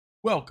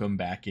Welcome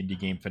back, Indie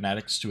Game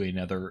Fanatics, to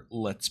another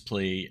Let's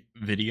Play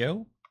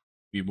video.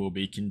 We will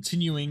be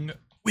continuing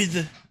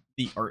with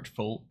the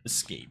Artful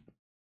Escape.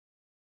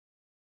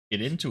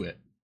 Get into it.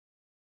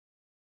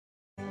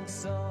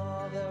 That's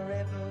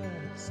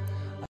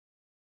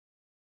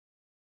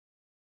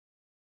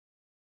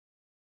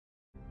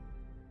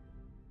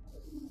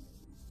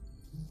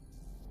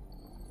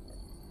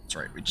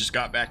right, we just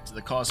got back to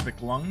the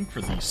Cosmic Lung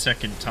for the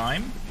second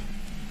time.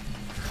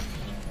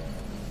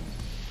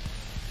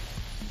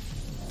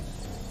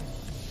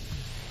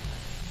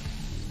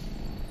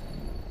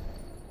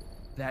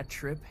 That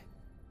trip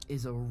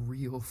is a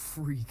real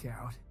freak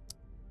out.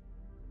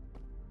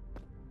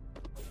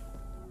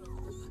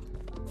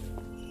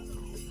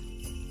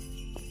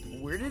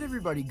 Where did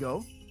everybody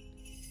go?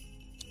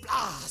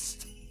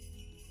 Blast!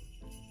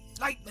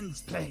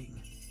 Lightman's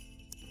playing.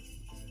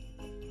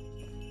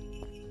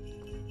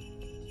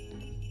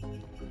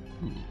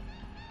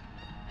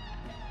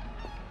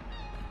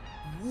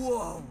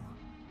 Whoa!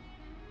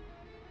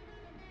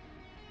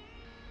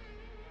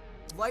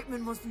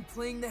 Lightman must be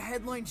playing the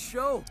headline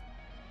show.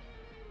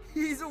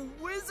 He's a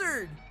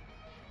wizard!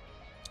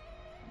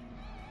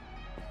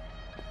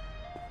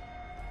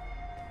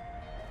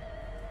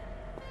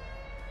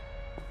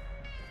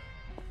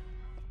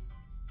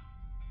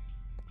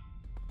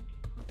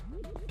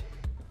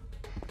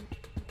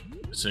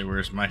 Say,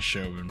 where's my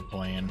show been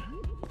playing?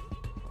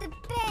 The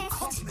best!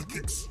 Cosmic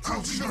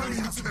outshine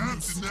his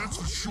hands, and that's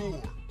for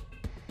sure.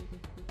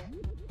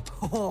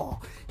 Oh,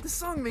 this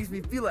song makes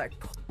me feel like...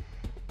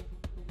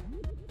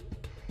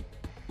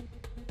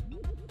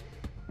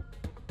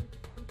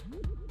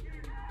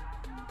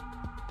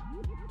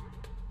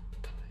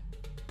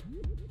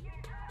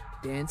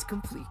 Dance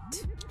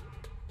complete.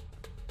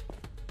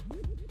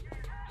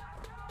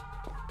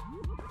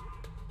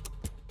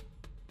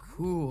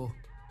 Cool.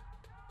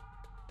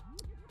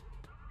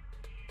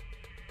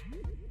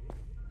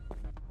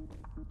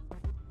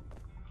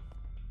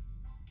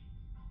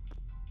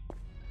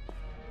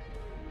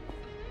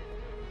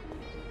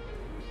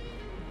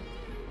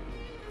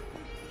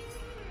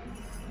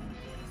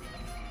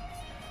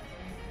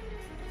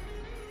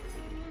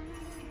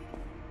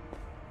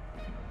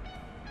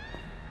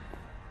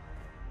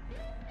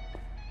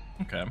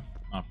 Okay,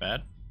 not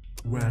bad.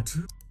 Where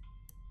to?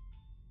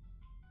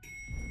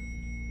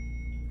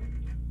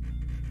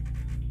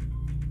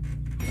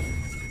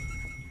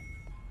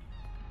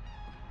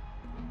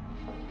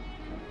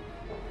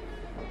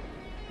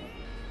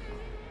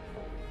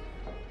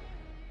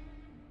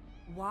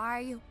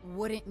 Why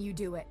wouldn't you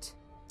do it?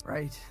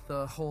 Right,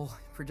 the whole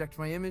project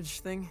my image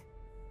thing.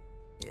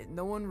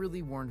 No one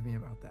really warned me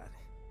about that.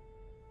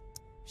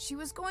 She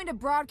was going to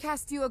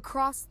broadcast you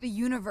across the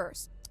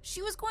universe.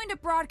 She was going to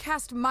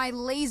broadcast my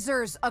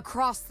lasers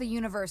across the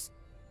universe.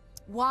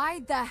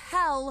 Why the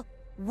hell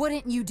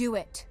wouldn't you do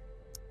it?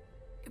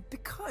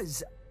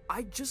 Because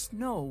I just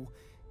know...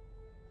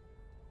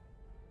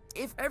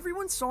 if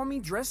everyone saw me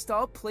dressed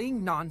up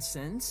playing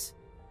nonsense...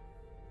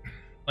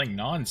 Like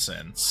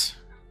nonsense.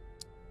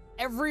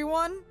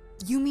 Everyone?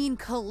 You mean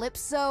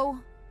Calypso?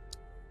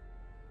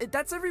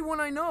 That's everyone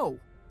I know.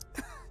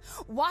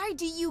 Why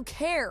do you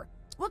care?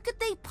 What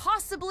could they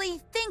possibly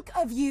think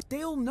of you?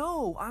 They'll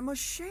know I'm a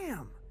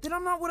sham. That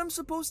I'm not what I'm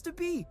supposed to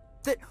be.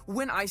 That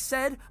when I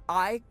said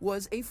I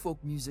was a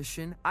folk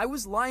musician, I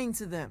was lying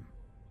to them.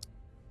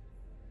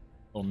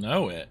 Well,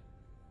 know it.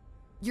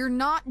 You're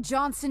not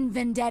Johnson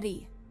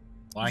Vendetti.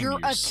 Lying You're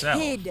to yourself. a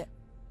kid.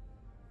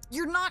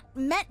 You're not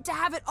meant to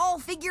have it all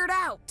figured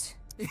out.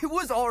 It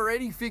was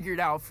already figured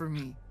out for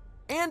me.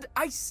 And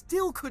I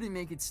still couldn't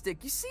make it stick,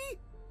 you see?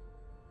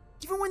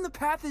 Even when the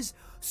path is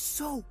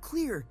so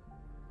clear,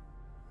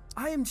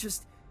 I am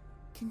just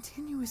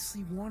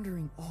continuously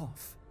wandering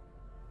off.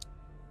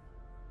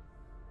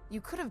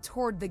 You could have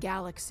toured the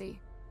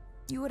galaxy.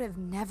 You would have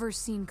never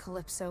seen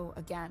Calypso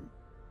again.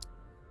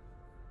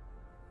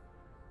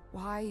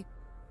 Why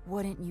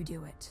wouldn't you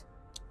do it?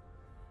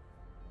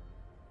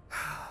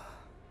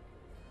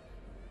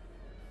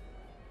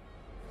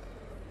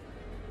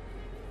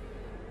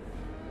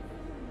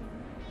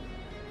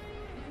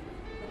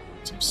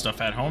 Some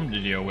stuff at home to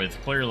deal with,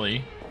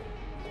 clearly.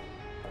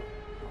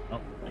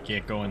 Oh, I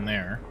can't go in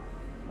there.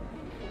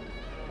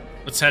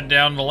 Let's head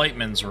down to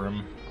Lightman's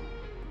room.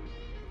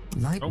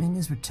 Lightman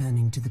is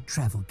returning to the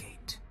travel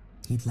gate.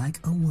 He'd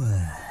like a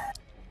word.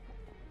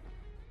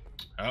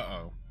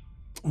 Uh-oh.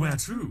 Where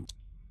to?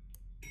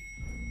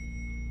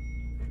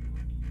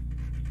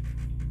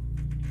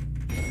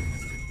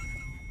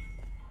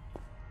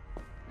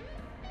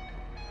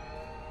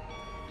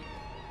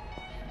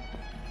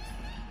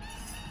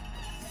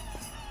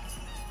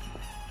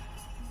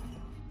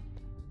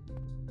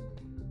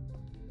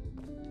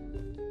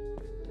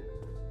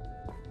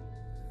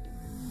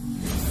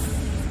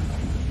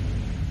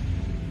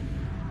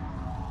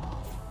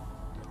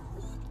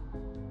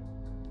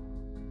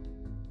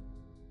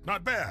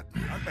 Not bad,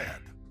 not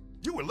bad.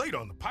 You were late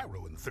on the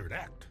pyro in the third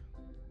act.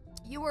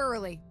 You were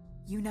early.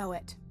 You know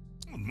it.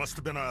 Must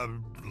have been a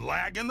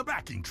lag in the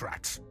backing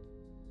tracks.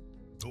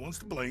 No one's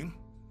to blame.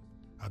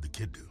 How'd the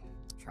kid do?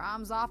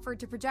 Trom's offered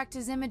to project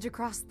his image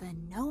across the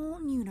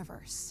known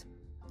universe.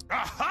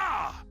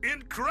 Aha!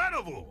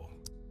 Incredible!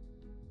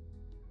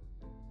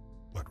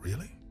 What,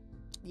 really?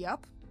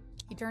 Yup.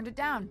 He turned it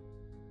down.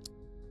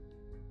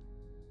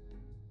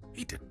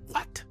 He did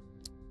what?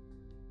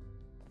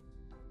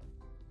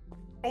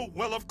 Oh,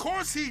 well, of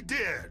course he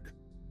did!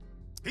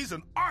 He's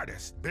an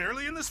artist,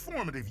 barely in his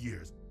formative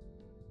years.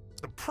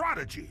 The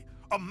prodigy,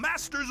 a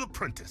master's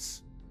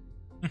apprentice.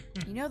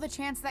 You know the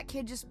chance that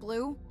kid just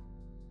blew?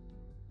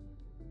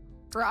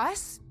 For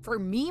us? For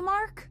me,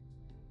 Mark?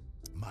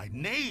 My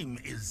name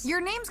is...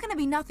 Your name's gonna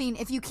be nothing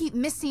if you keep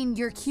missing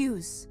your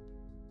cues.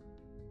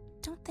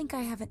 Don't think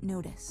I haven't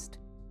noticed.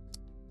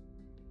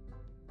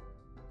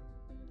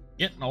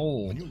 Getting When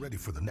old. you're ready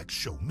for the next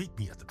show, meet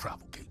me at the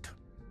travel gate.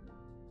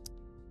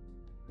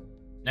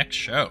 Next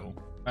show.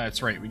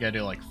 That's right, we gotta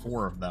do like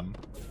 4 of them.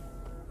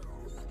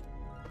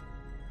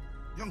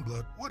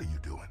 Youngblood, what are you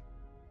doing?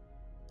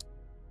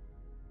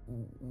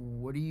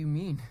 What do you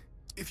mean?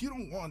 If you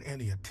don't want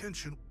any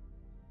attention,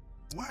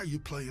 why are you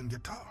playing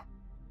guitar?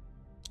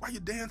 Why are you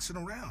dancing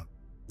around?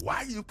 Why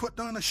are you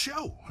putting on a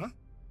show, huh?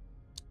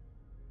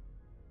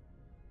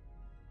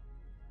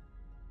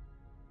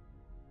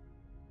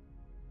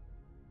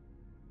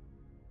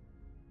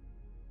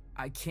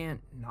 I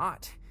can't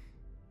not.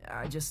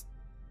 I just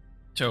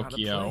gotta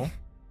Tokyo. play.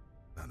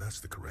 Now that's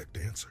the correct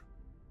answer.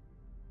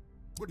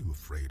 What are you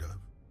afraid of?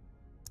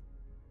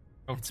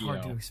 It's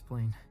hard to Tokyo.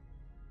 explain.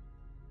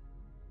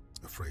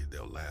 Afraid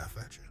they'll laugh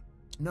at you?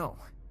 No.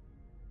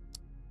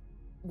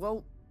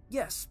 Well,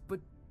 yes, but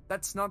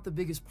that's not the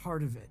biggest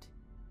part of it.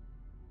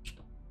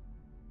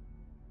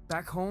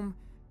 Back home,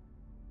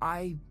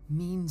 I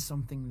mean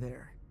something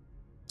there.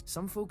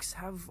 Some folks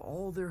have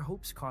all their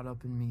hopes caught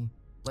up in me,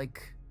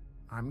 like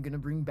I'm gonna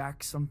bring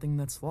back something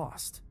that's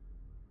lost.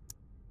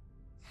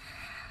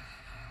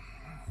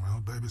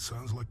 Well, baby,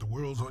 sounds like the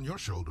world's on your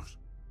shoulders.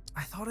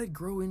 I thought I'd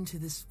grow into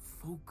this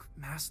folk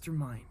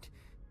mastermind.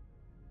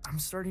 I'm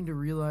starting to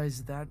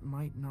realize that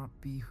might not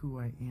be who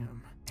I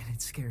am, and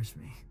it scares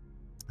me.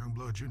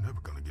 Youngblood, you're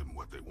never gonna give them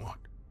what they want.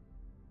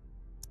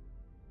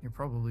 You're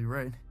probably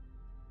right.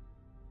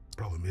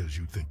 Problem is,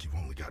 you think you've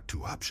only got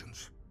 2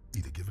 options.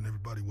 Either giving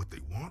everybody what they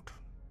want,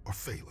 or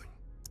failing.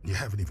 You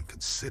haven't even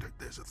considered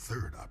there's a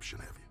 3rd option,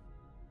 have you?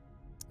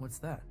 What's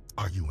that?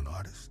 Are you an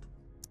artist?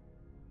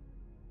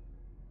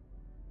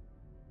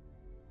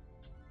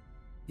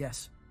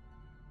 Yes.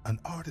 An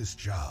artist's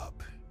job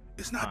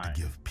is not Fine.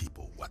 to give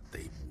people what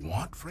they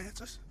want,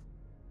 Francis.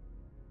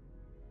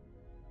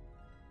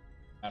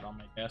 Out on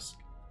my desk.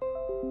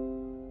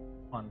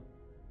 One.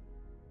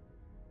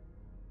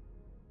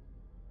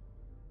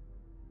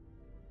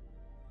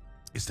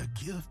 Is to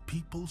give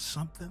people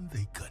something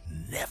they could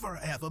never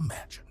have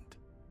imagined.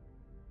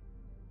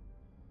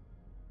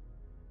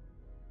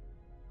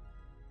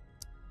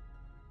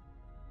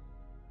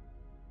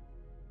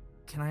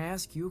 Can I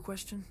ask you a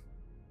question?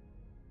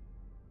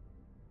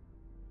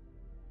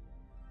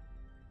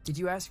 Did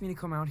you ask me to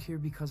come out here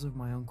because of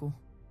my uncle?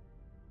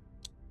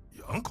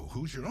 Your uncle?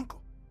 Who's your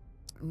uncle?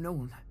 No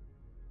one.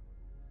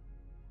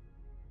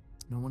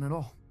 No one at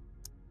all.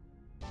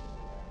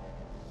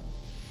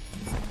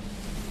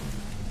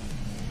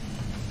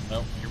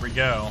 Oh, here we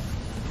go.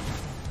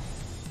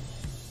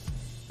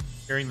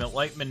 Hearing that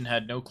Lightman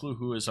had no clue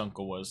who his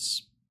uncle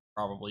was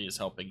probably is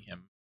helping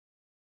him.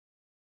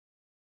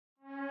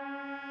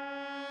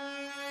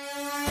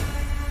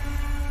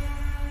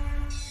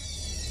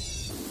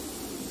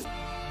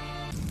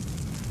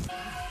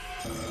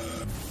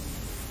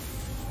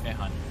 Okay,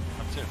 honey.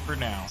 That's it for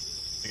now.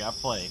 I gotta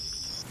play.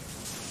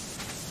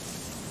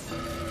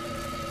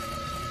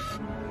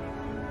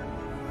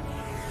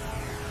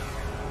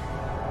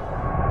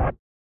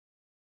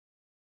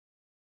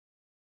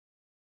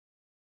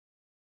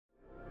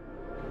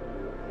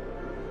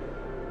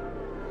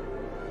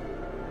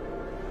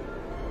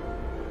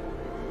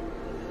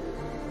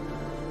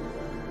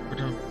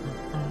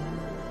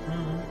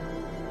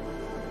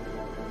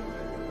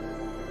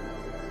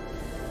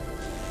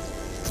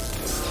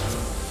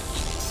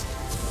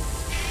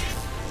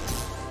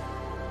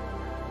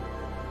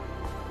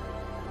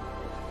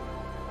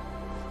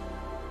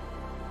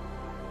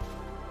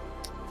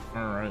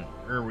 Alright,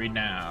 where are we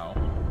now?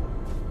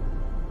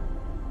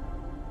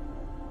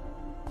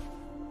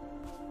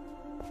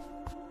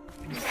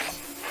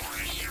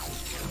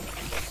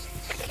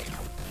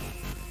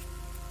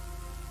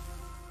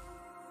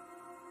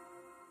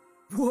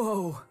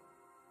 Whoa!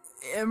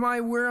 Am I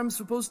where I'm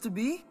supposed to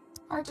be?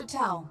 Hard to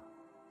tell.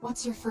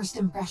 What's your first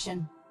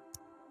impression?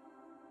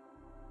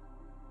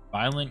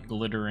 Violent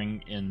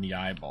glittering in the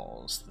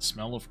eyeballs, the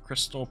smell of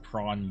crystal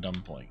prawn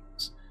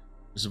dumplings.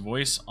 There's a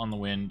voice on the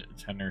wind, a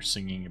tenor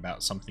singing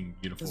about something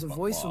beautiful There's a but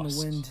voice on the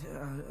lost. wind,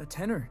 a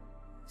tenor,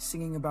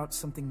 singing about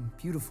something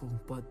beautiful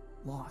but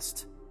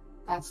lost.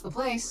 That's the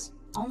place.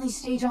 Only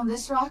stage on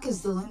this rock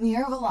is the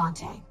Lumiere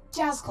Volante.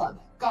 Jazz club.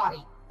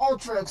 Gaudy.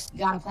 Ultra. You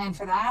got a plan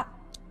for that?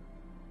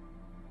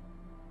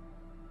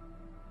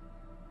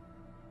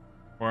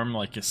 Form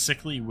like a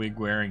sickly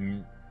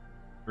wig-wearing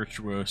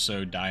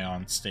virtuoso die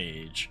on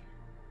stage.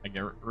 I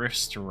get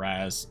riffs to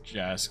Raz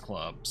jazz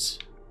clubs.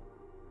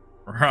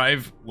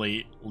 Arrive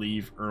late,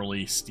 leave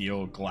early,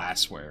 steal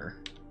glassware.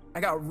 I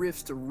got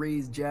riffs to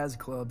raise jazz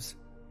clubs.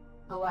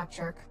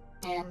 Electric.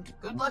 And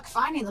good luck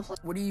finding the place.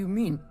 What do you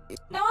mean?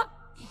 Not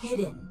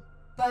hidden,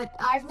 but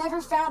I've never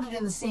found it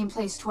in the same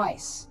place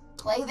twice.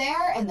 Play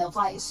there, and they'll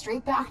fly you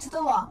straight back to the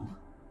lung.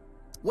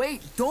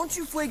 Wait, don't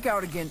you flake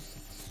out again.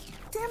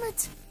 Damn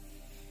it.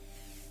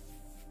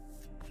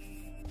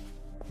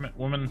 Damn it,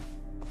 woman.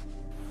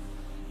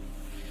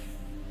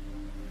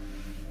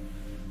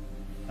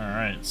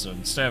 Alright, so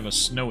instead of a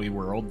snowy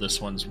world, this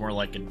one's more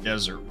like a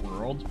desert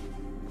world.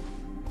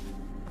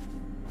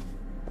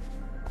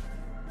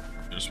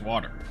 There's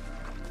water.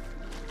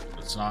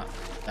 It's not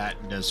that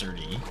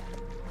deserty.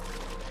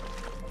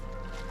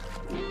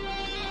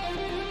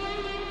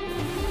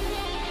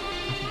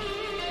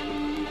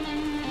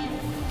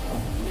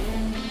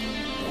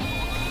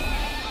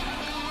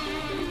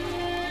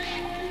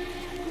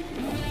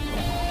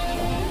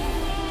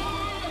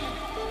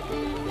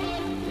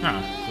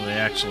 Huh, so they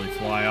actually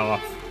fly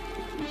off.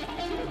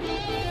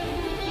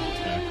 It's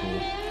kinda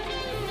cool.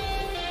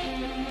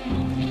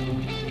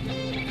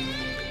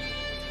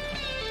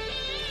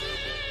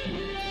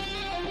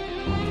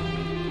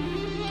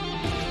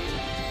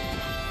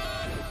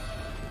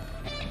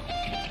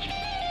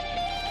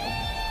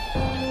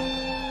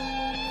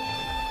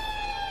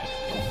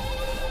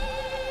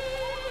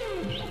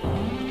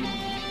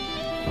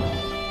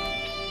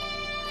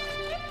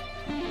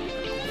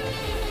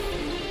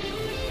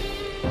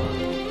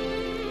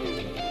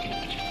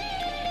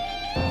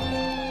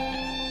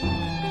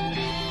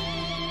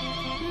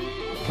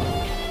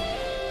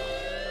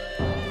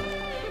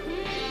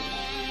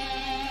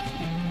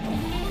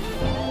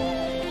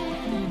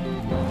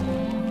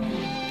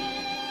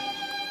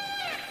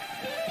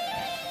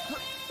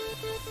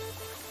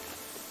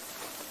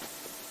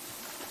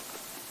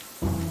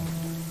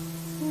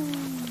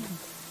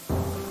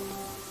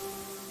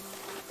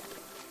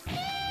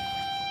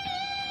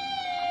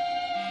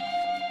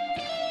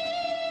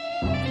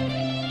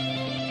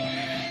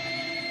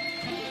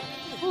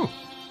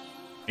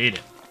 Ate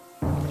it.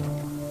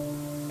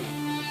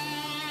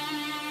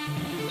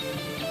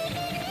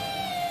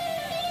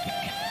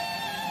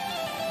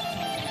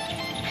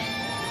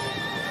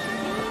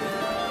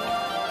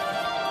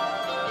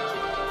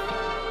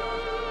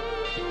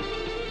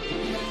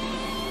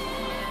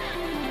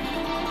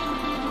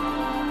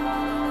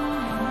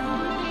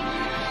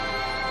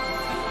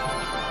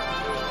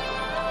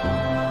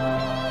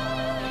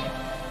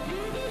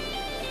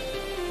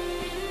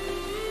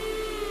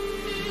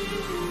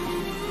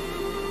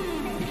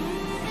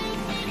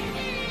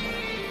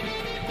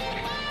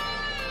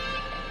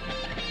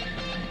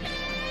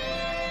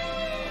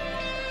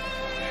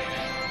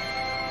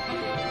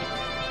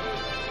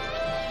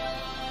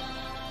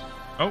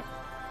 Oh.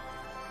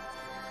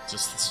 Is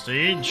this the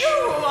stage? You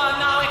are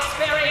now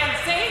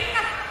experiencing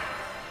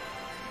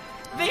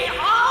the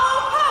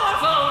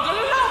all-powerful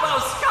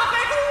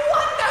globoscopic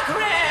Wonder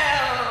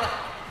Grill!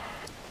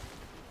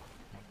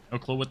 No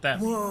clue what that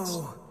means.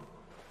 Whoa.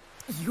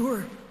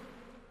 You're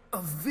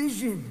a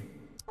vision.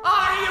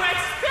 Are you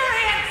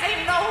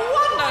experiencing the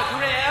Wonder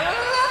Grill?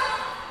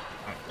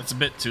 Oh, that's a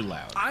bit too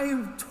loud. I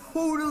am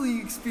totally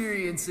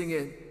experiencing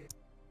it.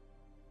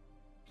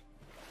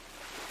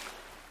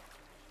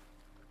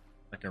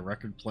 Like a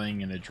record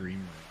playing in a dream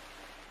room.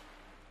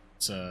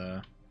 It's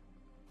a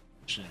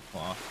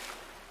cloth.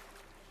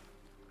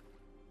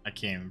 I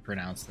can't even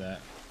pronounce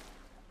that.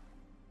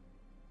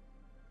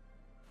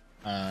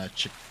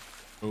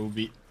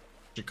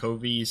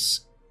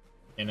 Jacoby's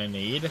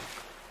Inanade.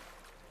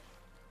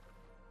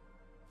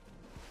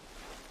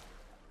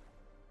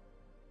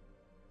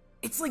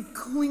 It's like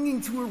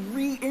clinging to a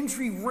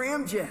re-entry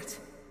ramjet.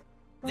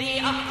 The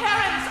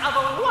appearance of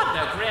a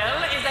Wonder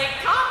Grill is a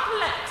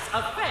complex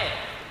affair.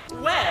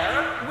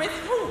 Where, with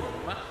whom,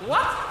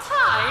 what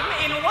time,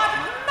 in what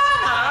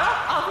manner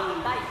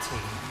of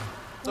lighting?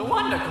 The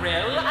Wonder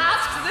Grill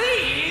asks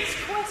these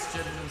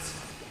questions,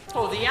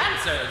 for the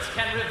answers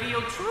can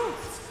reveal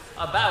truths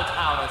about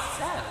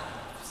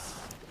ourselves.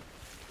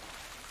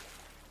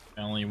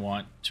 I only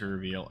want to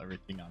reveal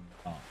everything I'm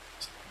not.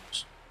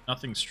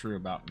 Nothing's true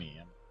about me.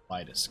 I'm a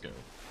kaleidoscope.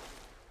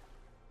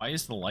 Why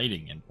is the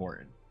lighting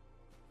important?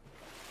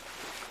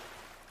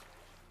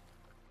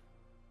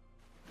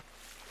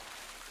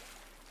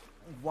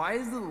 Why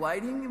is the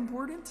lighting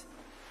important?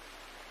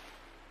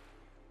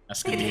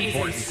 Asking the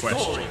important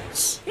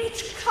questions.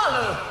 Each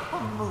color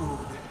a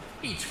mood,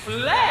 each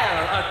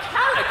flare a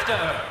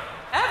character,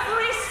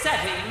 every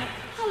setting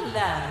a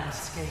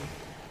landscape.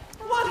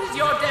 What is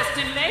your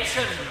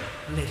destination,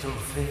 little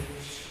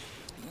fish?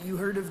 You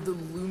heard of the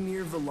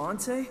Lumiere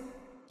Volante?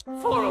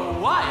 For a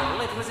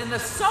while, it was in the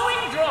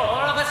sewing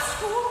drawer of a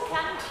school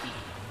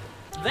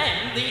canteen.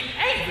 Then the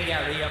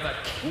aviary of a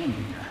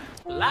king.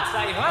 Last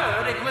I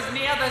heard, it was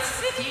near the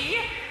city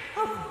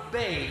of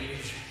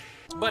Beige.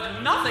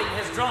 But nothing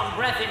has drawn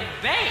breath in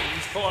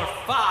Beige for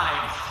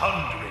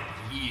 500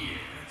 years.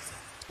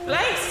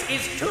 Place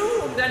is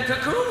tombed and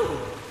cocooned.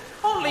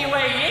 Only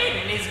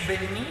way in is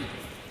beneath.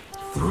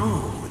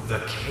 Through the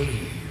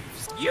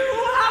caves. You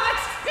have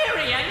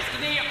experienced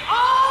the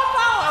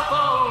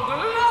all-powerful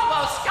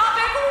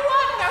globoscopic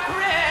Wonder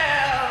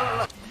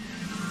Grill!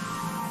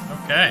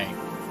 Okay.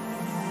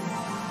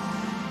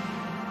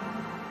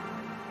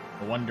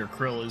 The Wonder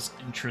Krill is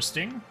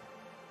interesting.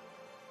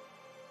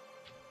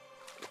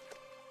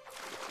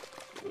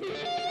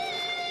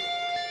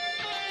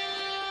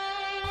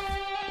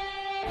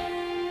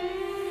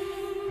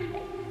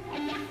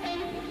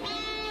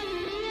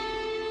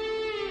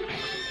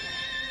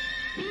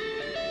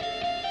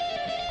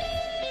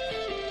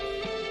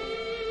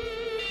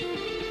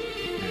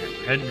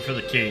 Heading for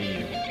the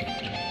cave.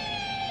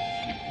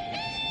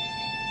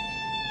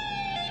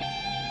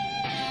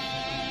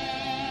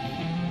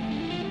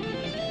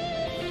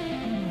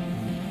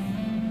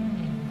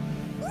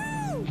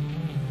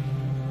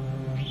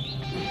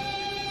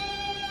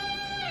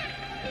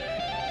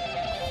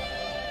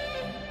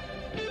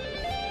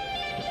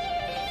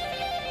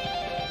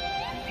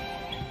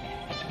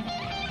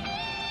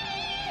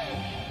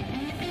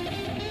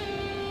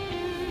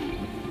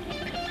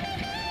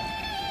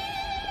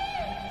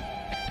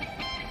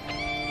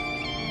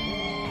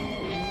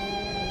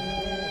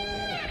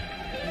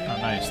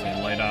 Nice,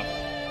 they light up.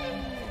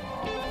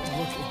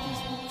 Look at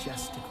these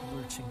majestic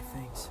lurching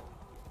things.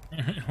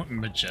 They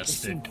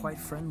Majestic. seem quite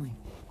friendly.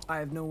 I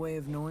have no way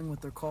of knowing what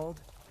they're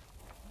called,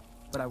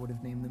 but I would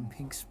have named them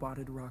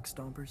pink-spotted rock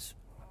stompers.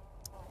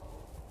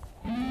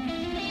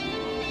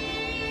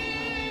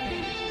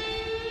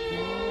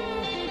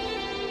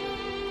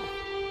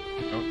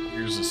 Oh,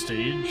 here's a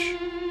stage.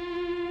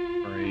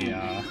 For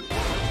a,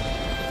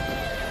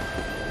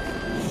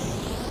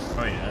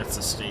 Oh yeah, that's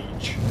a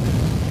stage.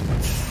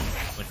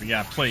 Like, we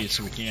gotta play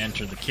so we can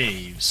enter the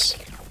caves.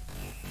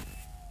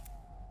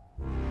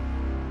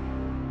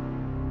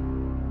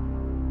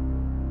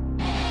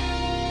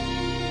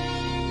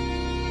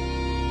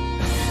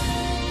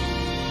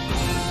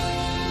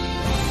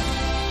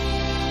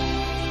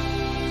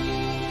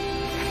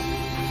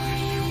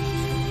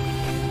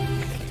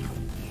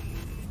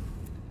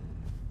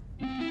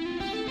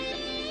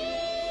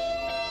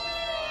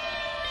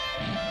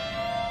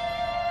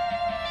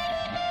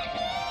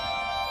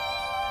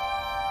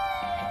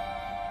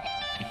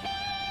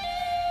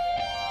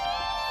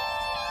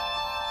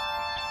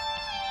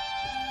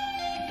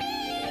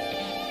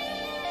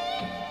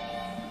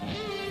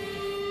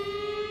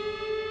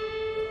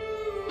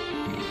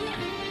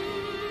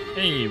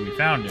 Hey, we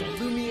found it.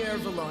 Lumiere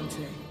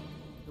Volante.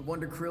 The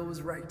Wonder Krill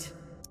was right.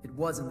 It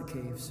was in the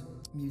caves.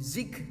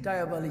 Musique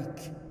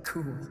diabolique.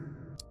 Cool.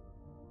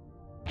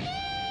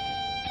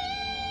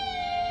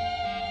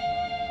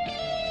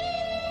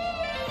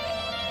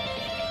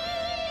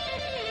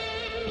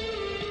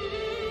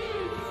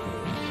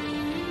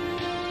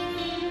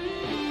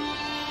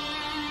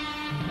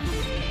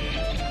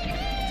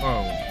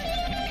 Whoa.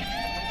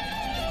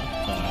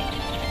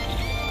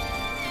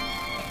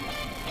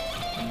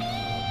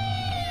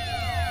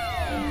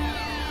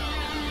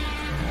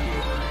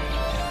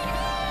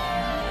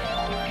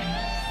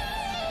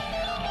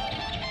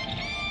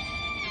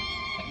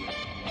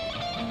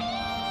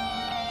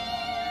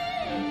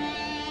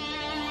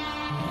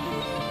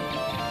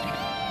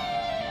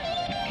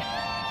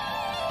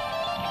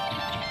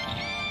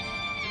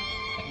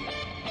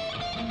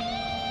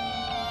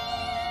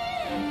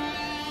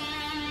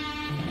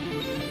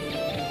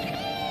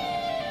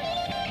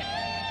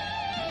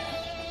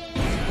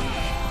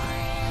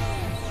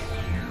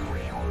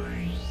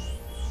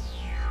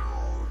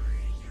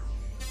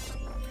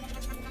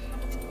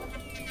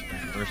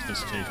 Where's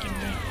this taking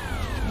me?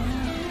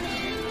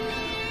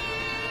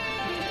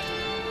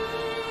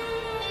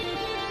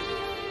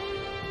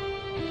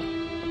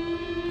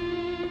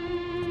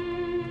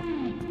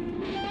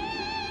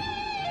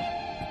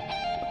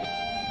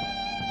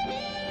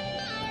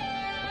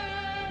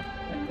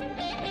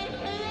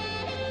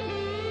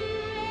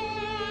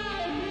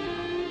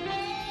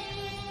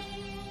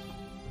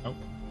 Oh.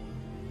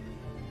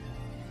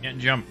 Can't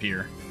jump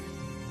here.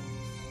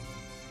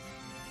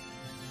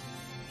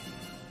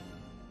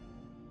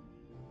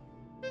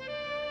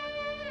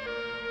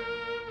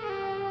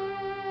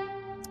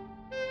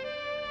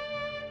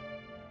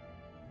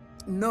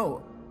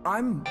 No,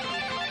 I'm...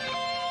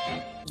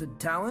 the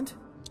talent?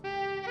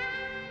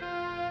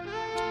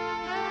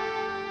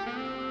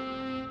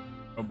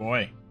 Oh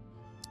boy.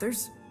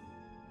 There's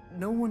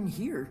no one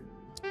here.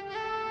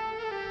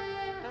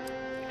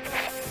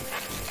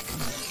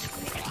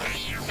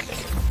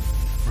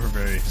 We're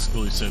very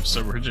exclusive,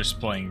 so we're just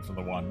playing for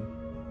the one.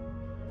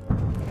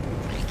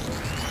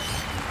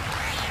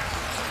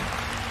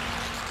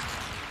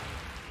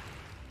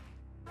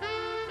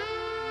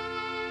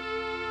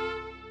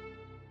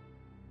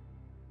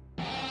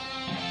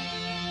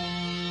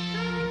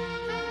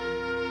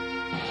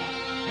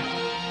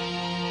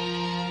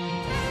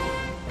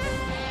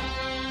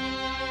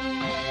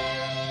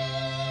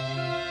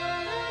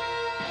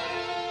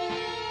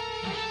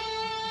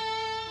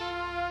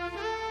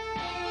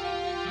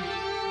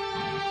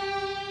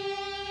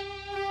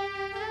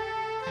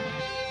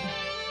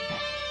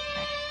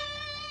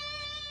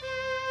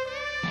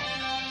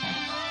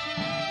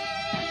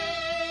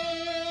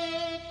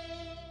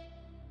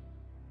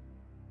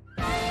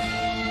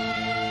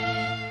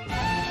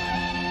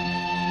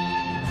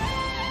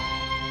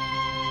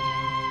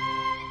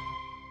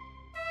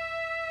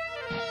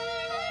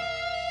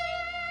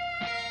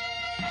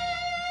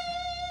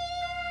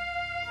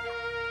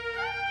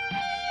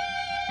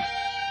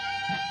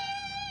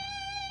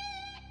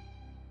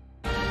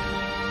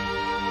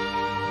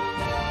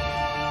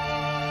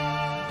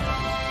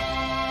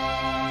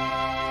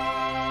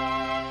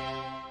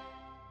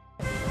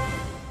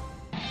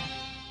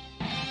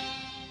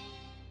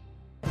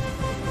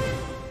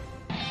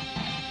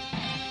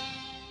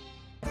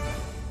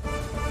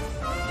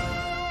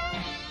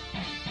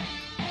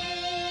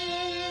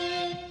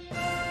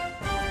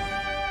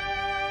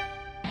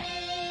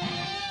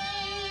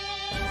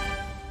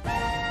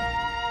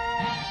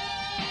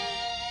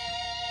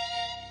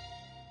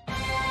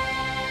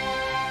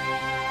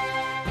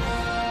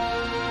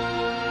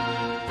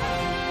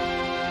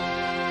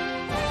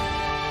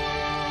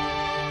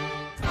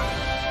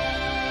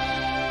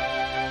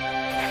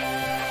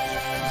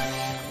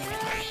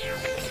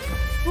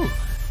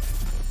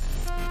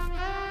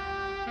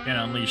 Can't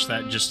unleash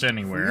that just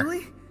anywhere.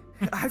 Really?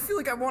 I feel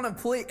like I want to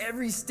play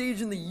every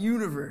stage in the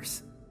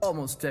universe.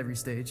 Almost every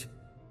stage.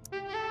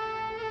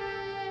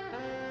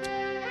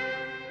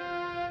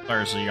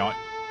 There's a yacht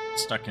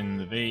stuck in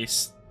the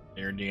vase.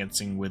 They're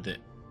dancing with it.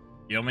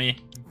 Feel me?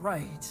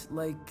 Right,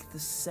 like the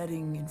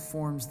setting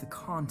informs the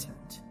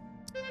content.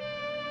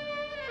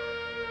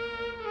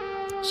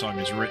 The song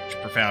is rich,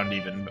 profound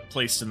even, but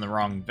placed in the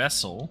wrong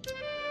vessel,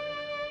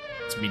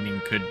 its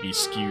meaning could be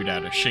skewed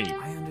out of shape.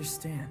 I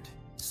understand.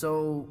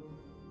 So,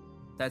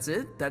 that's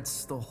it?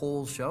 That's the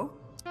whole show?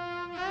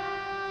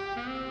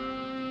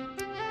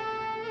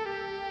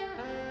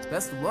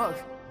 Best of luck.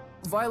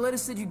 Violetta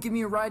said you'd give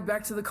me a ride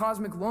back to the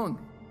Cosmic Lung.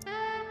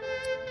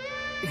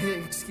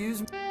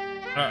 Excuse me?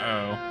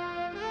 Uh-oh.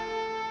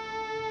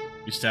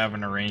 Used to have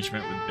an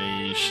arrangement with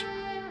Beige.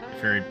 They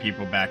ferried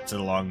people back to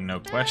the Lung, no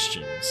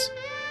questions.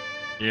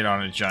 Did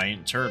on a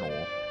giant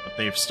turtle, but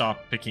they've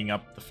stopped picking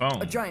up the phone.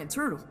 A giant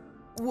turtle?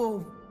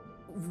 Well,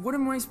 what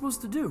am I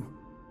supposed to do?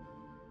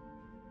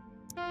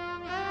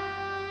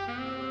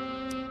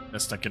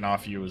 Best I can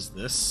offer you is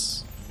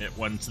this. It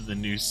went to the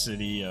new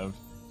city of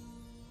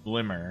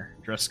Glimmer.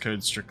 Dress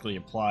code strictly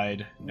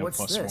applied. No What's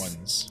plus this?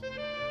 ones.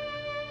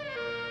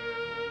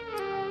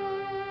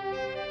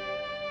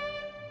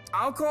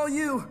 I'll call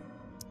you.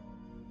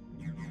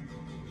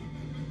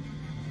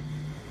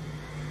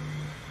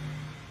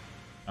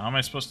 How am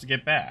I supposed to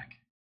get back?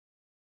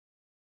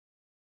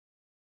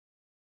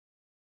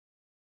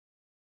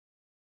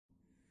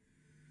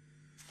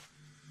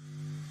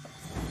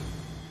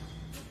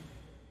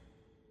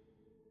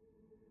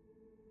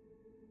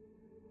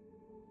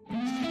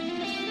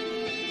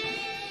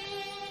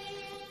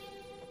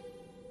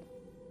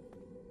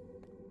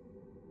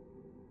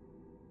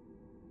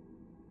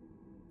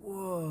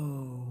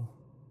 Whoa.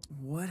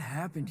 What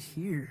happened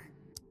here?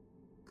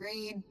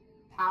 Greed,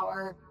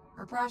 power,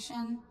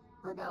 repression,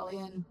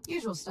 rebellion,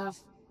 usual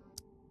stuff.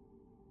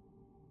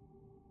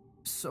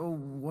 So,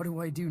 what do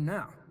I do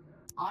now?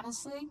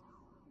 Honestly,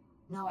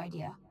 no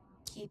idea.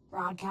 Keep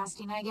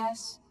broadcasting, I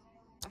guess.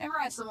 I've never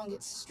had someone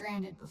get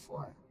stranded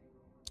before.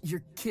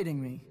 You're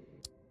kidding me.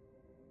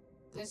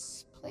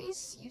 This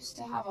place used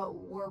to have a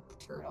warp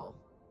turtle.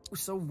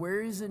 So,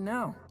 where is it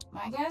now?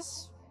 My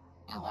guess?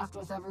 It left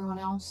with everyone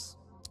else.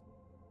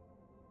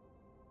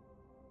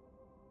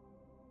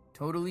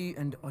 Totally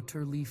and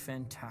utterly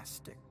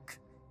fantastic.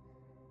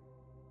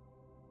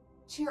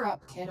 Cheer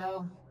up,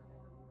 kiddo.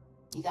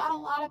 You got a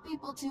lot of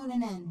people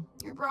tuning in.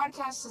 Your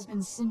broadcast has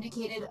been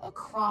syndicated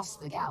across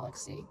the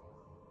galaxy.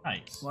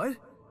 Nice. What?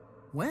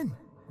 When?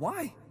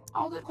 Why?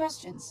 All good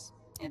questions.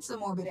 It's a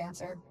morbid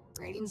answer.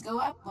 Ratings go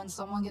up when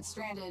someone gets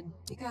stranded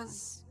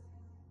because,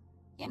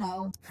 you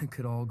know, It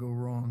could all go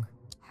wrong.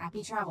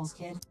 happy travels,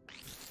 kid.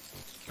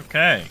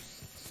 Okay.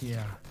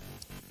 Yeah.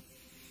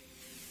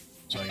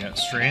 So I got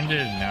stranded,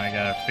 and now I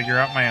gotta figure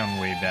out my own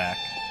way back.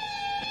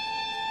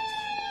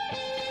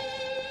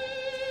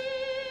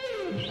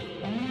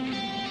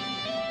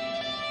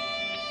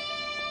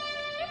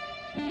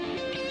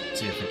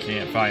 See if we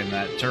can't find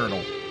that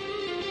turtle.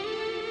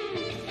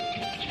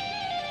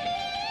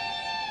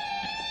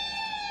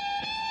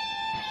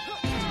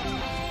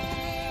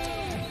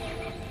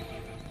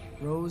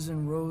 Rows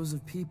and rows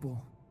of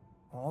people.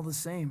 All the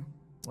same.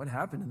 What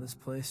happened to this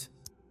place?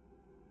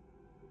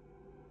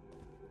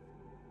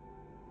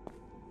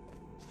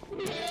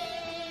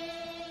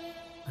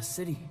 A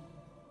city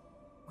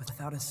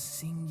without a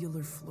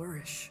singular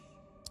flourish.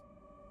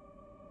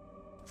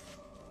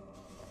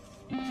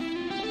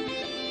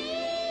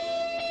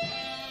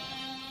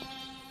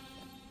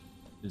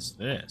 Is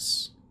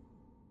this?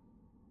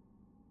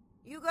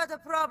 You got a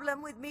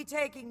problem with me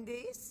taking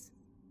this?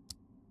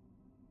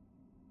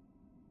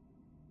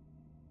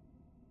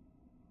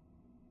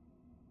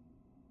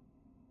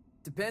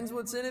 Depends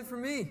what's in it for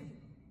me.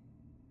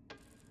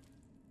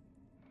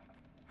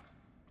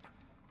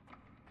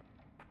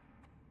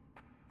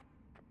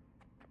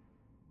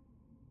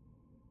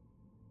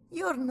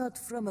 You're not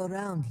from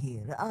around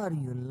here, are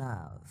you,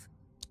 love?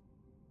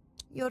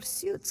 Your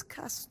suit's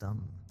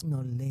custom.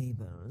 No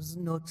labels,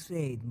 no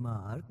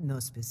trademark, no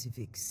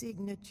specific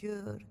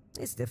signature.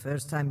 It's the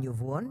first time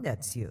you've worn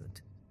that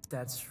suit.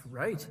 That's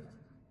right.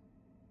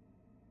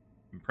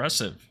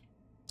 Impressive.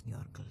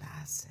 Your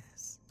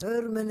glasses.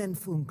 Herman and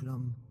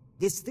Funklum.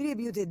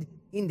 Distributed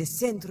in the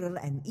central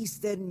and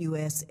eastern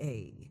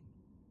USA.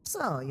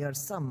 So, you're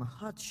some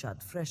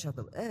hotshot fresh out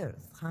of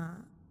Earth, huh?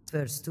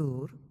 First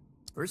tour?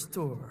 First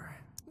tour.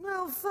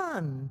 No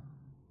fun.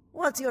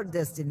 What's your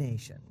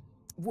destination?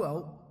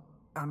 Well,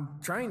 I'm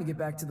trying to get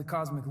back to the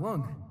Cosmic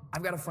Lung.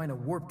 I've got to find a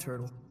warp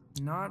turtle.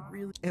 Not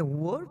really. A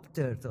warp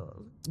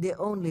turtle? The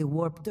only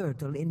warp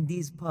turtle in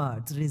these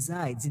parts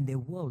resides in the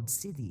walled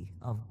city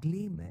of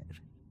Glimmer.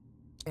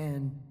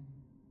 And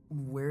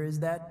where is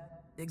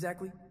that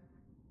exactly?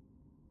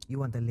 You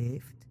want a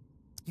lift?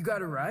 You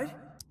got a ride?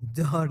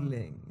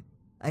 Darling,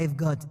 I've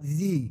got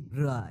the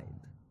ride.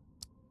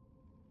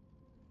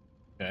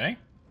 Okay.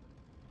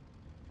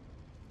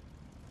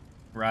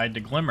 Ride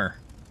to Glimmer.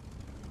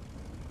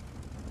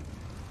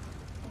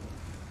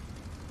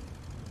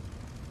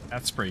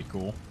 That's pretty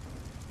cool.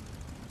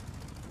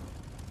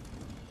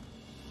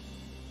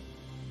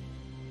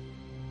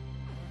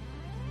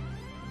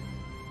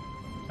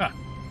 Huh.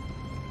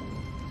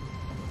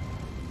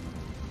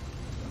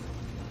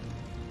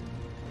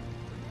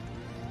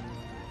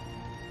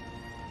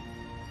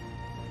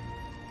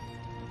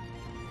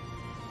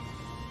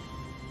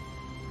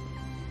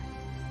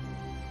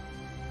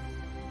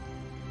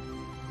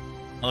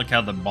 I like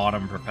how the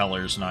bottom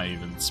propeller's not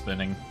even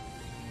spinning.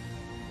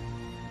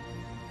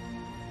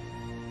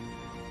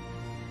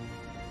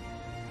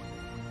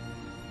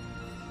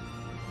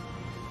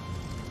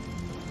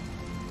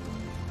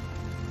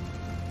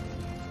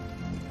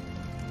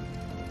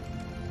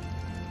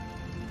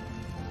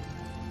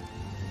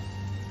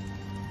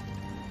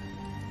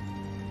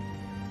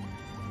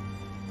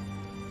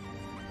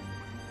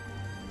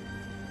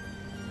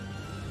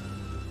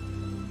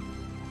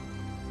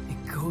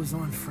 It goes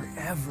on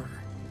forever.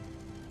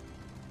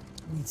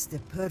 It's the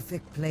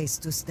perfect place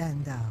to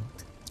stand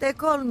out. They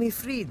call me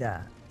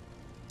Frida.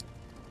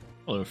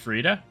 Hello,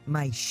 Frida.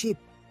 My ship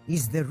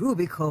is the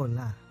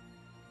Rubicola.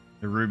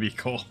 The Ruby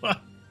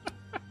Cola.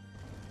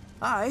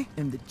 I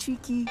am the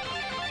cheeky...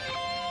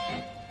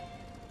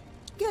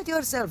 Get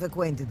yourself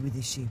acquainted with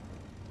the ship.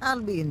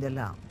 I'll be in the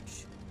lounge.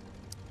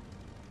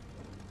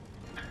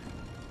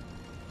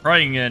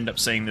 Probably gonna end up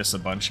saying this a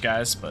bunch,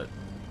 guys, but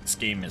this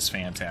game is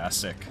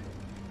fantastic.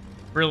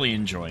 Really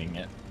enjoying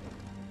it.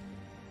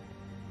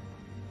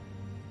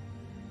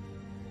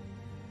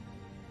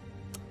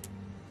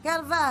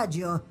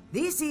 Caravaggio,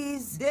 this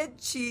is the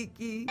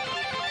cheeky.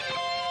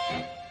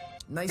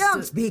 Nice Don't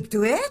to... speak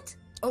to it!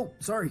 Oh,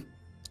 sorry.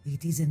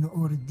 It is an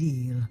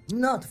ordeal,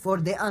 not for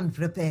the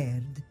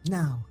unprepared.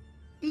 Now,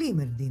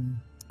 Glimmerdim.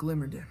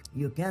 Glimmerdim.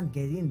 You can't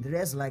get in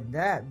dressed like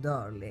that,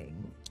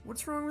 darling.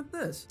 What's wrong with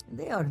this?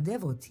 They are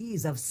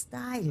devotees of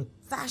style,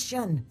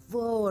 fashion,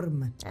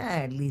 form.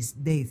 At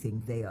least they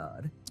think they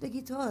are. The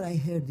guitar I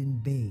heard in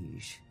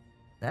beige.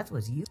 That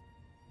was you.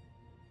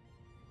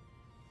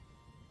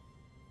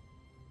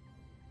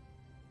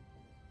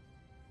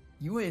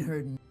 You ain't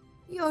heard...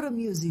 You're a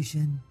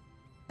musician.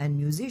 And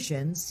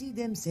musicians see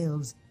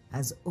themselves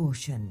as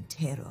ocean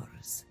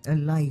terrors. A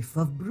life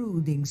of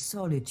brooding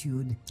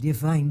solitude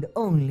defined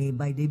only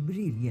by the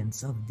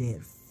brilliance of their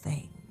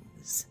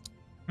fangs.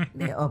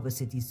 The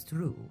opposite is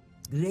true.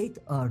 Great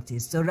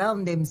artists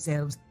surround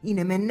themselves in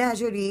a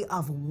menagerie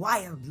of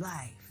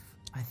wildlife.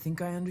 I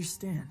think I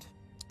understand.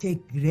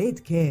 Take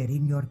great care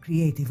in your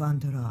creative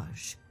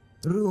entourage.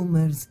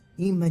 Rumors,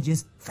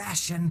 images,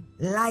 fashion,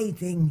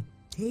 lighting.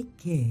 Take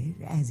care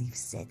as if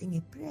setting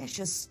a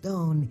precious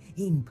stone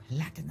in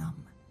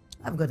platinum.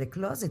 I've got a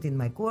closet in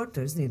my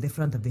quarters near the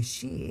front of the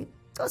ship.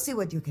 Go see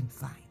what you can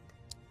find.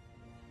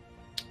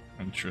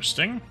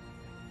 Interesting.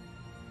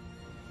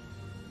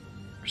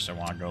 First, I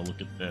want to go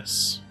look at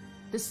this.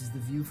 This is the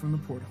view from the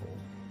porthole.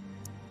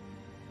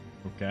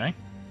 Okay.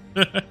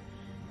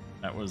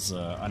 That was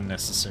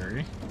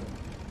unnecessary.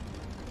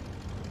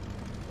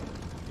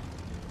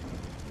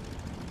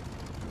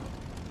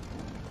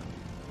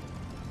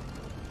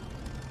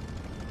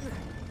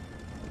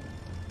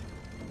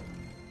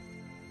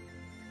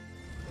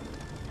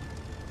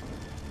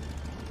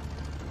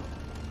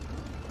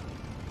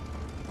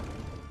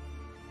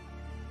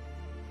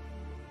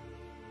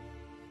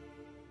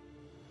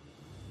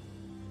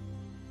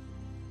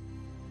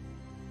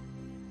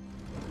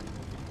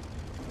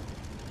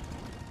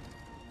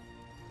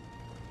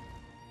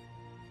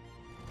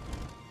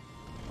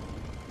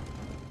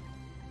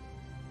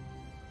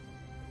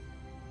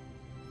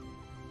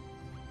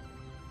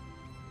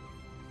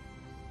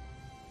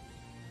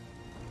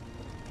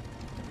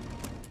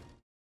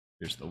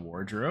 Here's the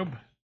wardrobe.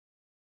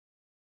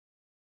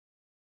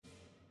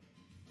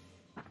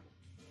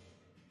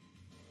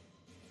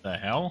 The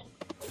hell?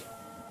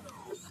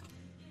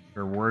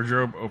 Her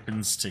wardrobe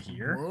opens to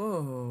here.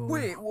 Whoa.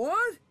 Wait,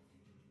 what?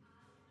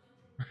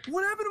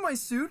 What happened to my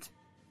suit?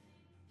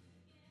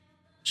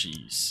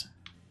 Jeez.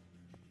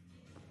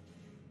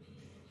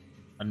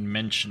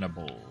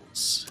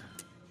 Unmentionables.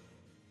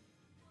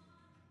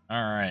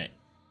 Alright.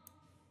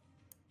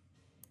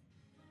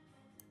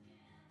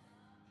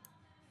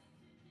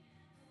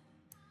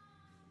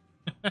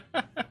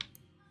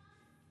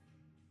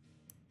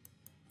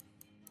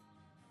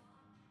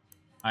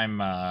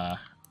 I'm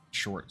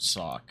short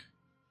sock.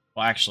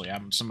 Well, actually,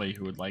 I'm somebody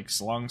who would like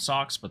long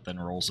socks, but then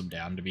rolls them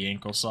down to be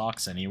ankle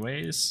socks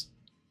anyways.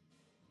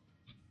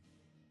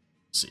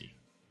 Let's see.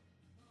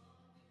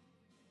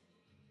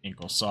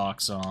 Ankle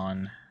socks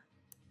on.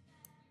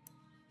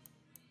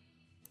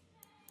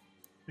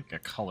 I think a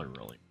color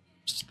really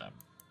matters to them.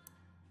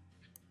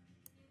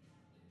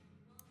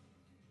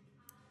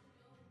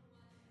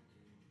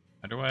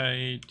 How do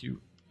I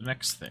do the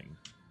next thing?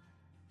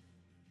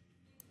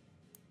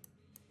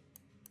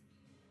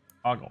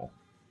 Toggle.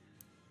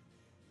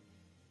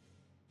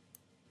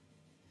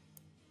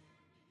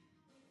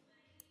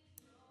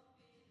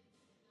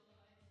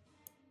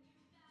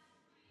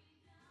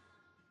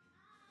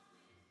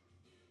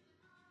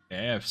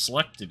 Okay, I've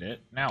selected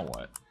it. Now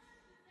what?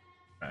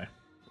 Okay.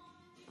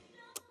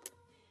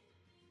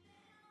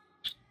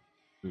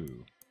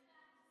 Ooh.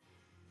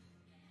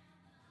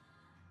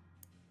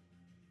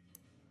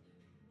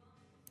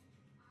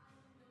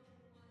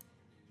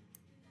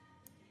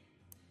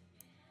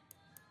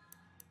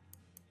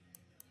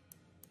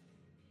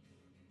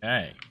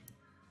 Okay.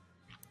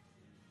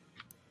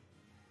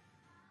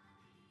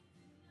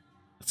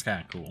 That's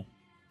kind of cool.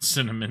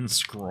 Cinnamon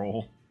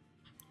scroll.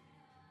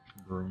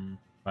 Groom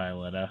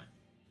Violetta.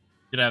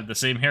 Could have the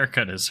same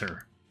haircut as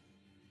her.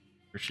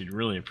 Or she'd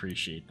really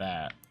appreciate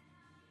that.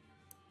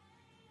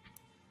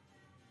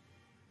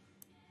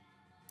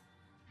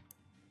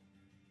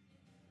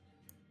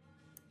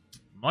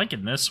 I'm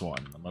liking this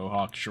one, the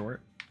Mohawk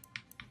short.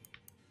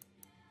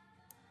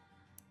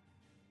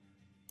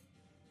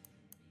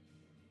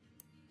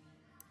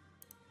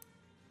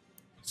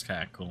 It's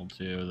kind of cool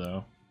too,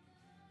 though.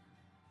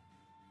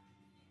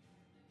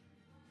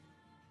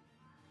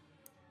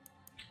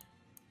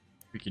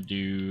 We could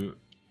do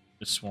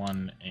this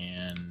one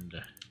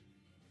and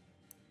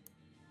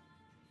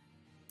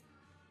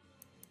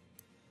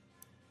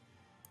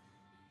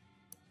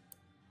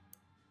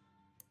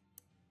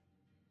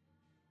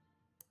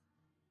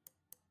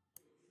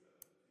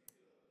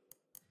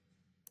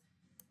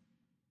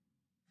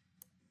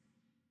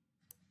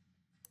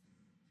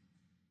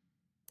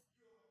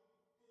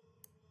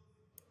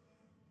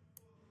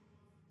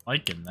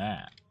liking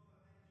that.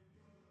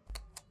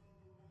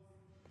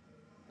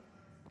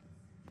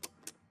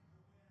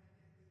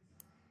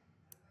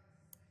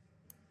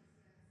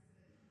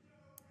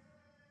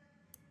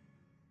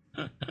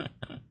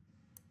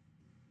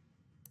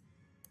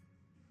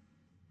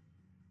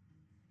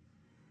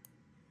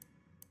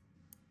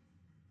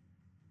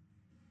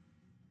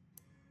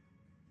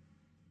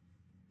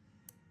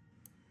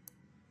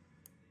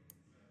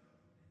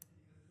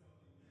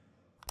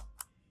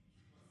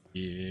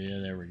 Yeah,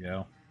 there we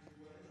go.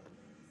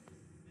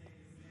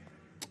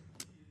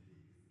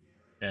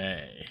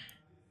 Okay.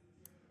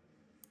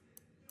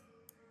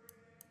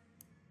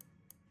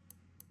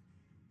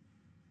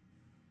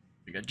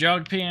 We got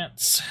jog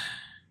pants,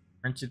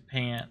 printed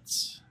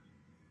pants,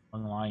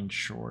 long line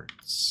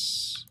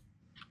shorts.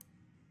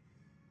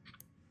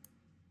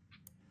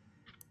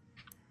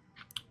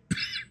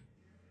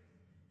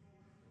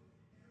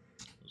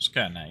 It's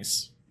kind of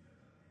nice.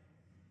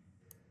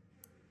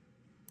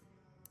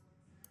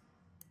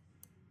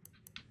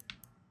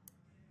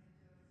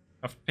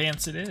 Cuff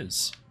pants it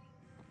is.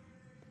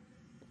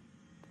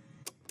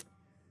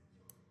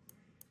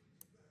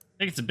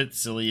 I think it's a bit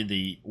silly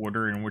the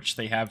order in which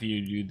they have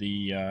you do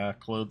the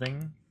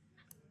clothing.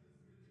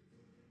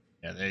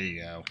 Yeah, there you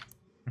go.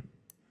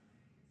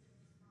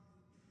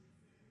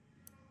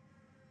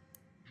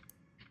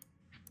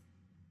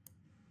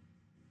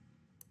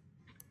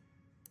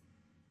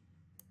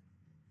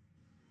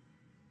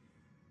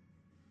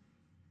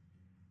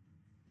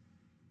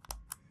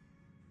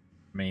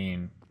 I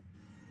mean,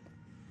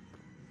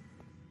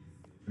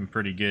 been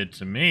pretty good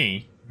to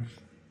me.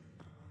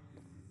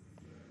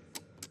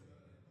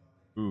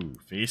 Ooh,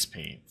 face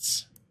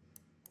paints.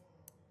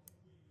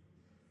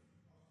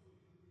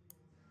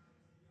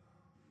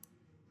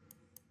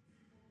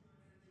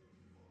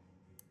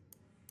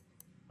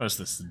 What's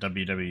this? The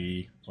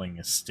WWE playing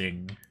a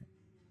Sting.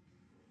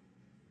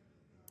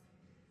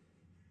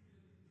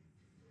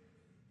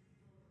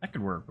 That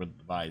could work with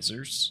the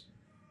visors.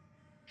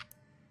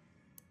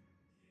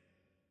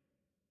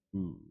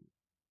 Ooh,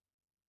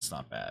 it's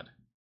not bad.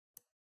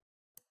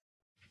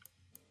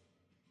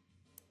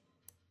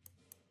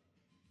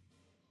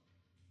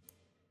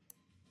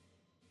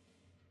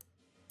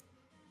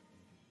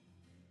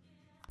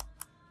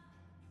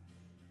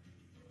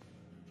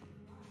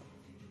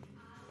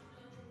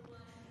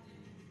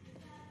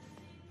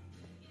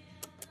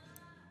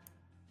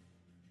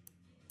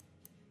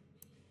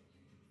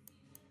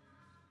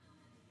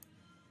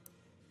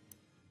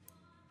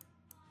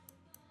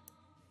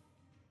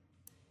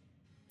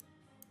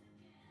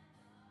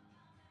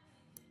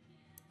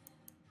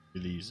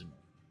 These.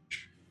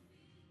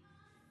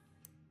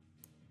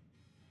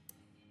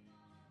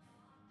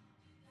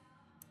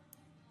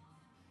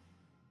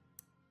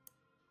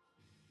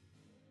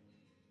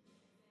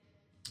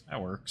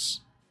 That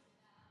works.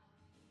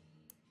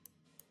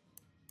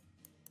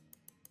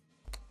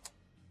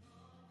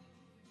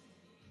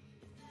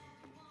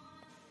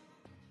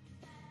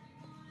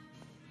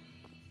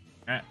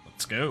 Alright,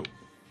 let's go.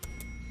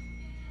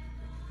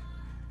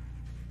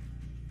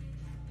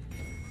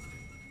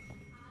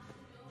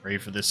 Ready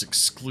for this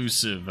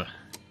exclusive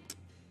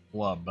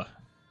club.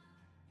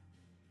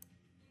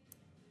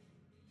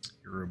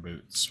 Hero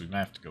boots. We might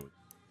have to go with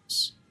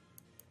this.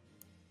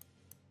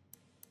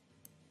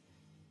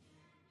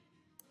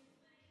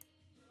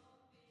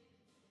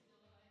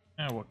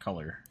 What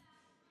color?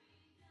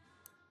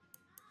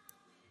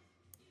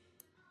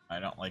 I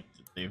don't like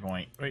that they've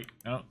only... Wait,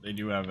 no, they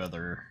do have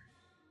other...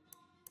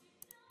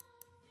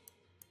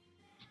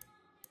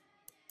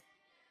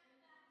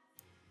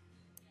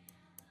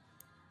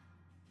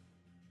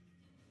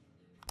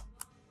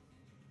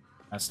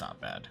 That's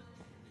not bad.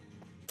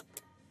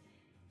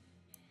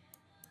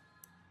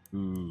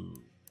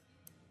 Ooh.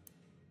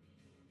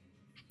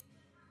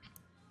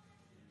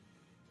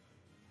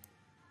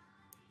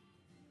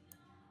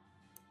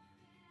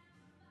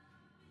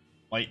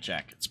 White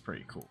jacket's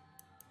pretty cool.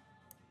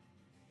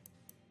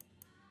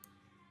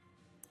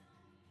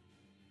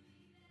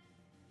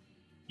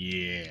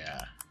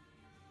 Yeah.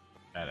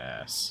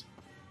 Badass.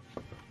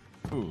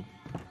 Ooh.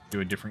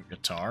 Do a different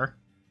guitar.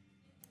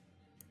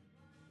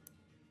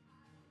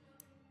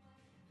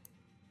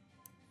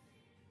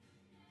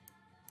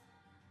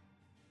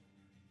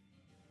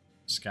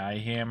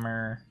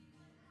 Skyhammer,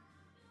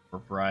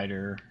 Warp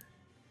Rider,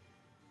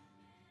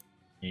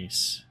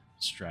 Ace,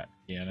 Strat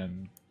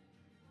Cannon.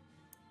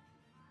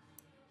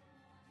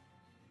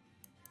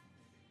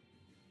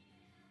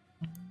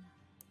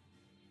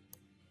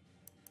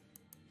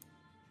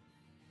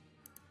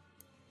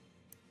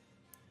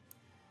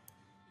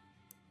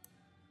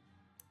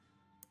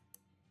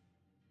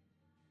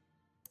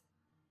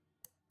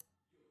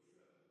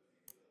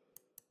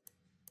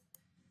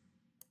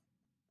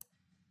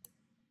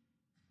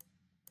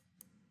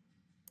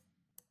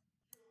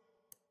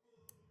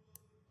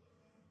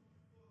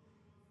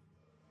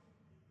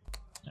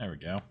 There we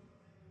go.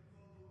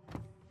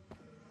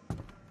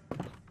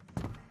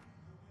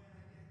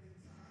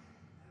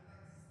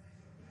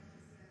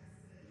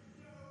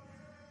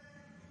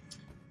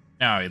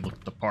 Now he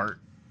looked the part.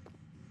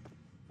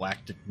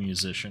 Galactic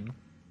musician.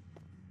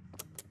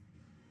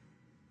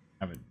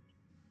 Have it.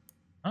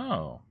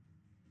 Oh.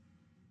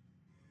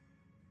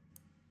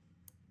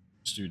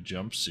 Let's do a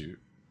jumpsuit.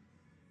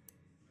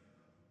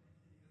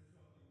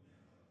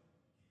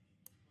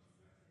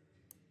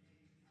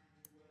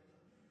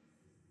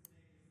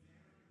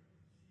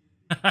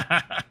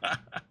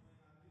 That's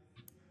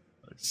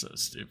so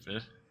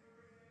stupid.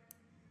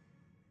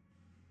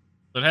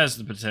 It has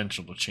the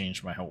potential to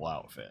change my whole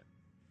outfit.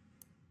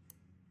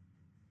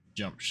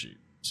 Jump shoot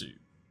suit.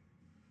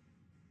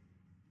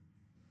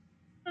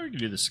 Oh, we can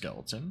do the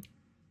skeleton.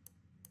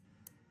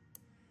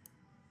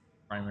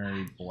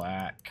 Primary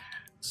black,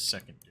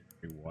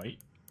 secondary white.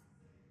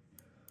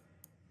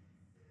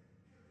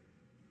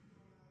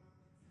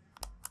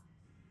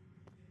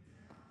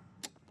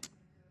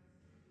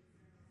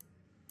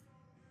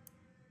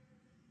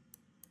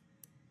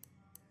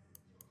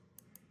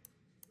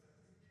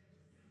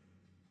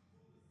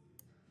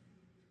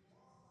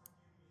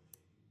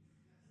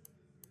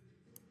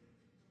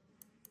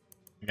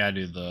 I gotta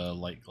do the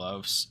light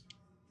gloves.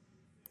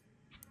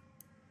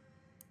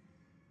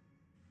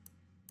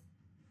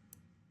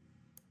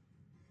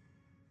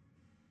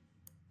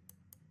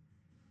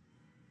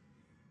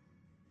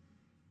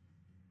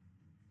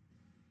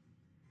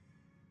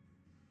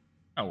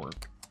 That'll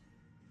work.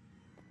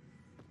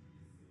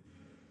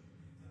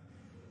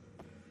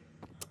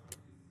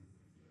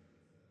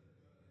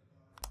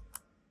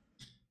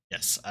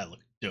 Yes, I look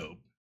dope.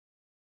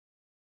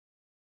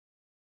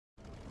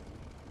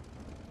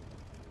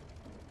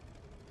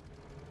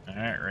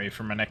 Alright, ready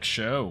for my next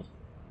show.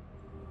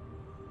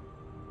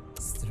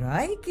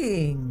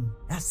 Striking!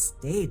 A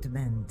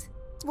statement.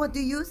 What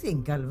do you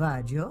think,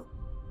 Calvaggio?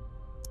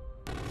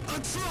 A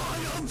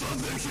triumph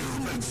of the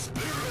human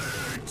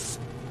spirit!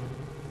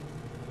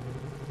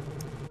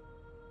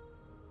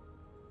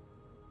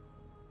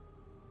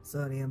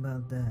 Sorry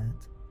about that.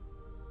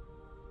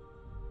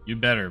 You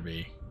better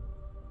be.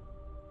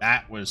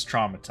 That was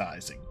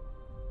traumatizing.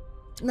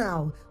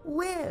 Now,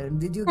 where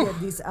did you get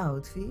this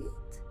outfit?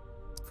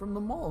 From the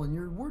mall in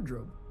your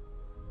wardrobe.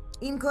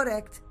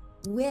 Incorrect.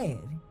 Where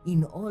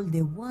in all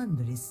the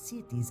wondrous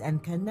cities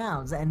and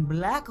canals and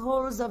black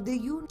holes of the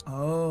universe?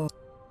 Oh.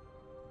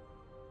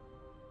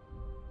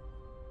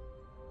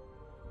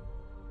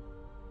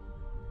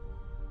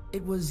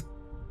 It was...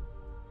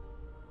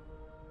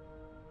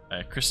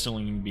 A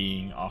crystalline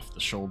being off the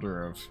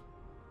shoulder of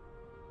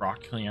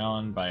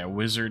Brocleon by a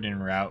wizard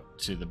en route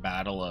to the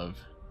Battle of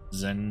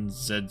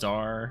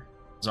Zar,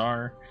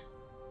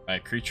 by a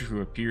creature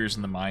who appears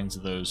in the minds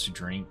of those who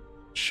drink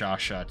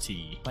Shasha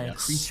tea. By a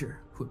creature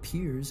who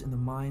appears in the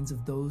minds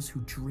of those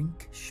who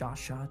drink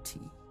Shasha tea.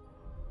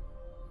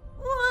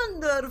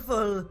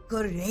 Wonderful,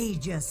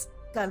 courageous,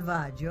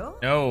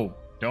 Calvaggio. No,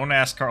 Don't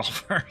ask Carl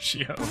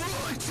Marcio.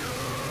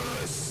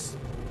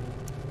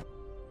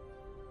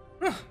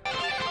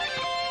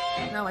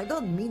 Now, I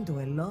don't mean to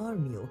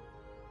alarm you,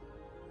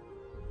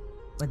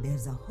 but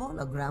there's a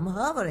hologram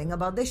hovering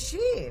above the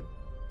ship.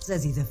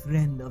 Says he's a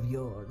friend of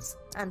yours.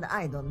 And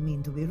I don't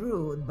mean to be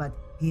rude, but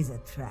he's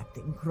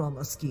attracting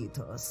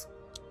chromosquitos.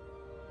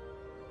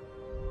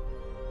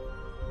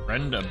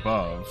 Friend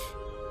above.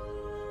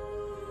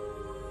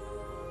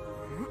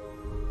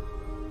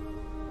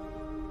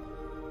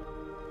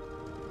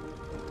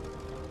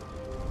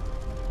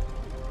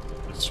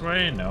 This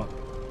way? No.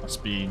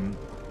 Must be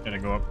gotta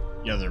go up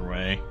the other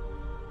way.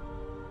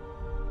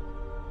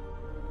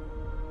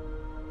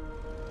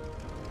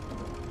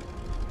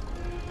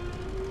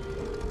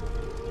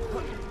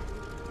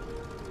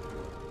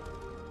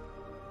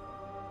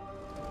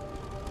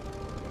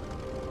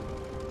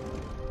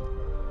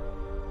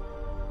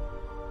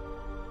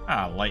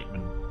 Ah,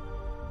 Lightman.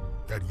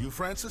 That you,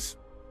 Francis?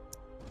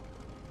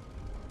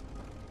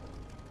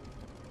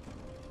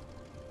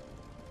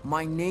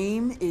 My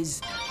name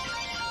is...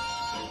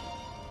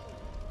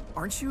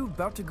 Aren't you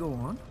about to go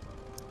on?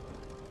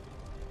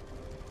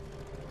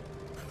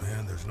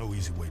 Man, there's no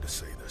easy way to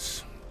say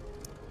this.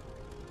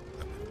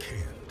 I've been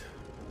canned.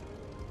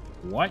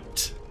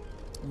 What?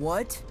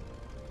 What?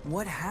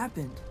 What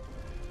happened?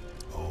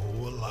 Oh,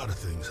 a lot of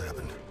things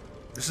happened.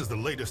 This is the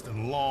latest in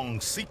a long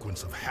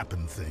sequence of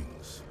happened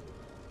things.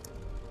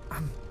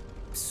 I'm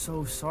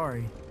so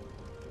sorry.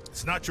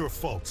 It's not your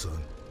fault,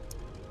 son.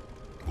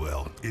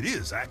 Well, it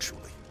is,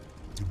 actually.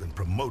 You've been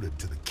promoted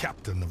to the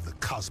captain of the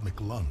Cosmic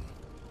Lung.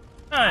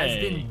 Hey.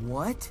 I've been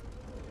what?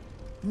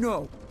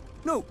 No,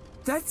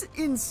 that's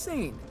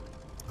insane.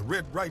 The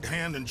red right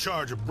hand in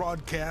charge of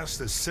broadcast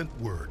has sent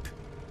word.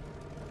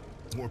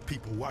 More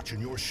people watching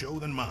your show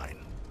than mine.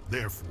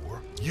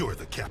 Therefore, you're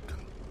the captain.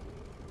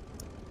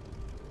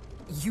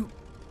 You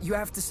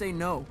have to say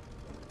no.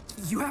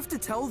 You have to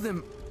tell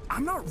them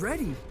I'm not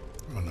ready.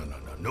 No.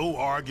 No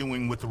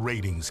arguing with the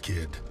ratings,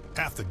 kid.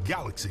 Half the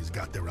galaxy's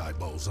got their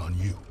eyeballs on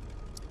you.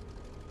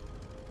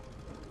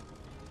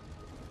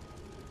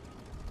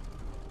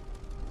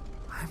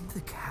 I'm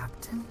the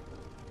captain?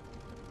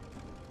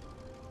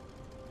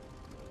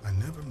 I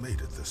never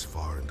made it this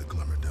far into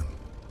Glimmerdom.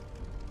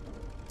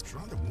 It's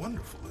rather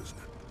wonderful,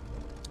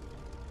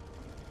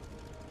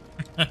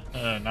 isn't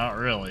it? Not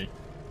really.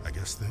 I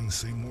guess things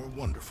seem more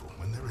wonderful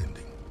when they're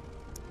ending.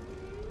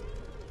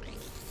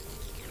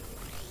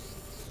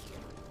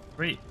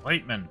 Wait,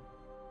 Lightman.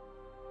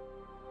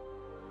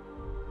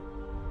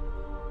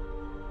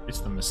 Guess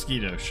the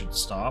mosquito should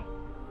stop.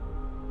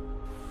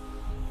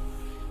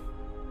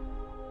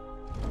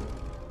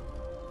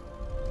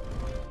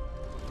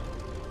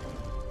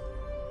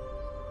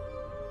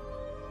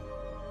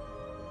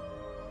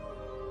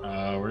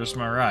 Where's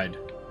my ride?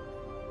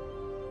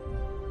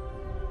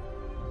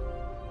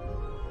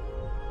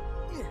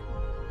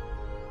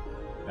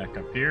 Back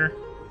up here.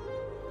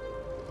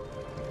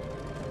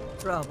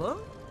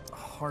 Trouble?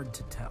 Hard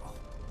to tell.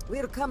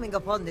 We're coming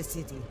upon the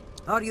city.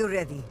 Are you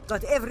ready?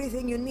 Got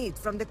everything you need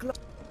from the clock?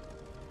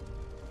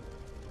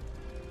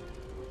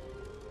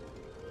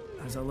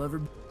 As I'll ever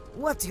be.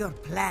 What's your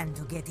plan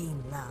to get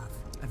in, love?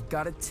 I've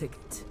got a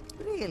ticket.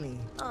 Really?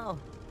 Oh,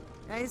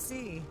 I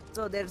see.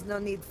 So there's no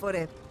need for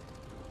it.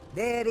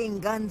 Daring,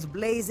 guns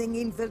blazing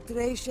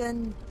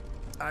infiltration?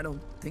 I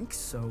don't think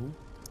so.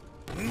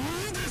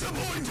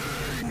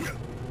 Disappointing!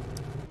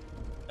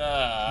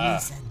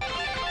 Listen.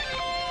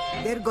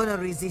 They're gonna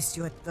resist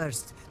you at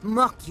first,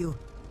 mock you,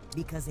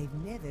 because they've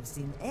never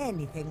seen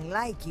anything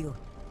like you.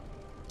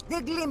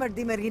 The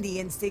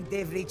Glimmerdimmerinians think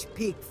they've reached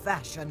peak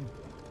fashion.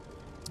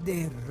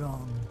 They're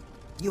wrong.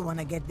 You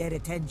wanna get their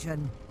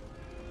attention?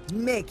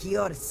 Make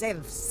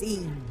yourself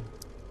seen.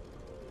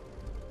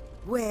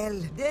 Well,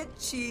 they're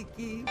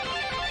cheeky.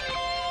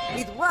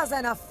 It was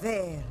an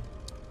affair.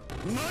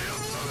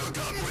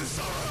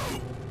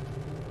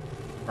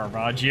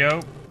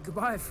 Caravaggio,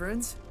 Goodbye,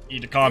 friends. you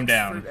need to calm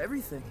Thanks down. for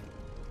everything.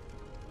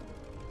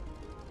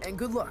 And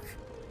good luck.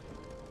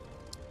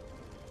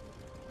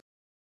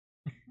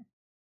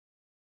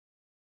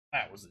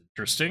 That was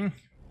interesting.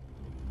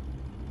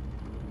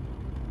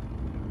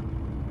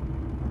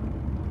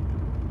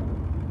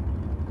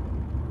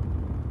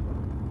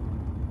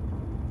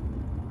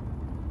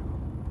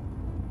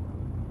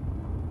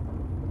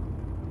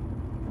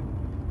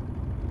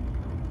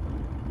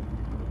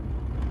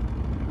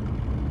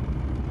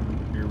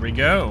 Here we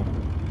go.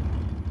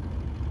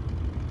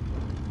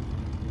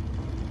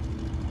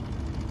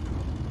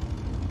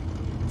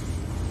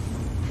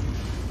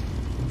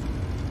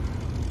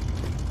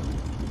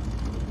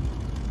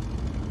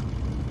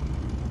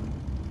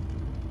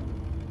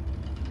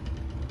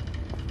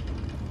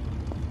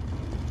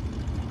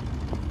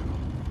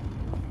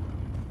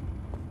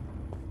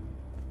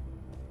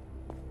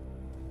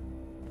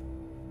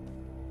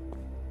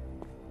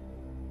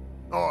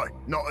 Oi,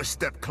 not a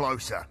step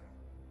closer.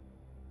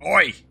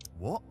 Oi!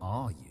 What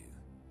are you?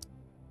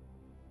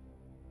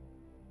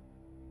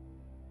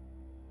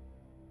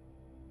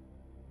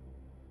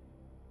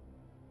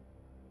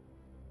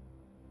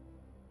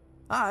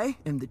 I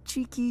am the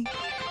cheeky...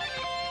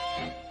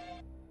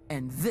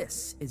 And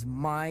this is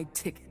my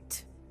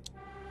ticket.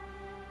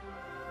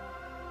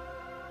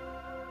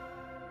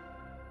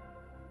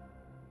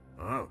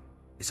 Oh,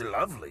 it's a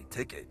lovely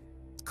ticket.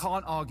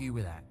 Can't argue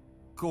with that.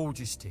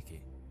 Gorgeous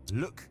ticket.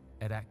 Look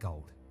at that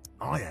gold.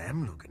 I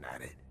am looking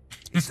at it.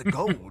 It's the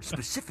gold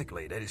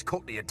specifically that has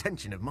caught the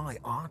attention of my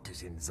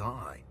artisan's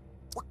eye.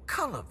 What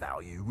colour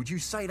value would you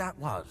say that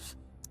was?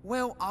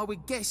 Well, I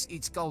would guess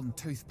it's golden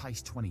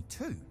toothpaste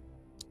 22.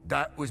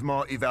 That was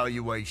my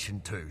evaluation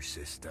too,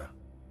 sister.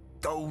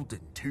 Golden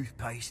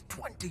toothpaste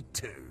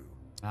 22.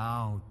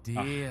 Oh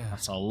dear.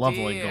 That's a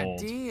lovely gold.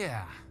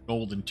 Dear.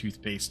 Golden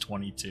toothpaste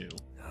 22.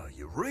 Oh,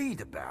 you read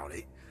about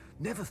it,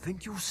 never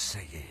think you'll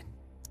see it.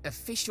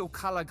 Official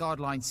colour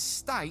guidelines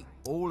state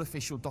all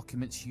official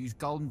documents use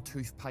golden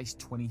toothpaste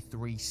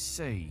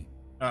 23C.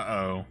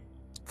 Uh-oh.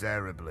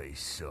 Terribly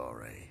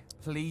sorry.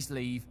 Please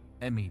leave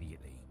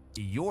immediately.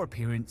 Your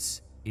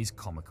appearance is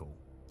comical.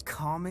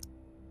 Comic?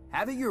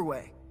 Have it your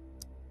way.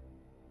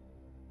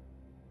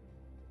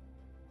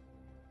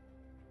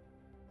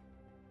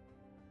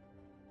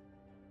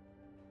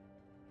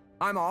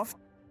 I'm off.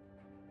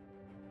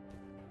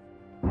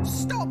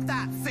 Stop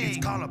that thing!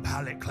 It's color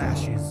palette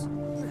clashes.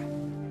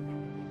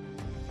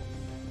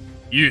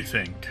 You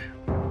think?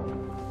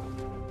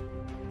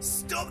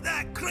 Stop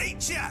that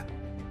creature!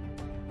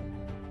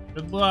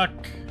 Good luck.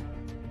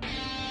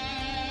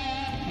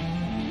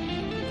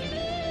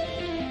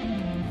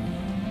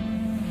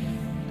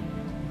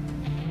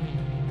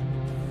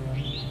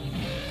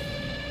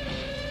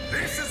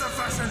 This is a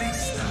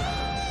fashionista,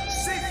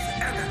 safe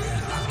editor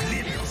of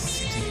Glytch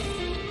City.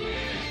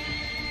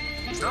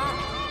 Stop!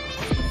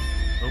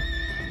 Oh.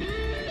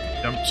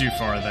 Jumped too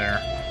far there.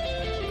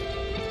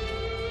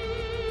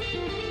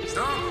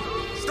 Stop!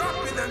 Stop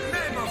in the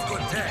name of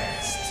good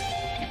taste!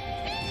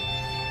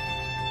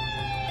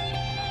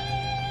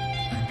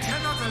 I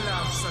cannot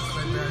allow such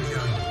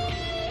rebellion,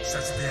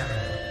 such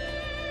daring,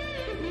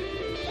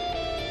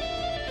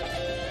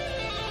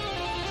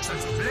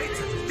 such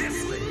blatant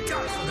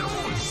disregard for the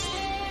rules.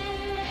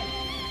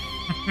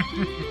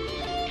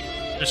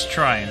 Just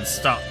try and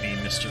stop me,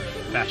 Mr.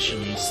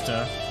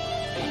 Fashionista.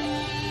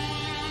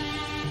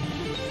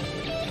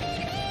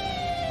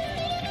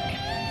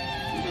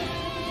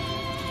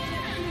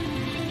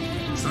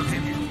 So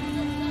him,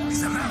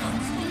 he's a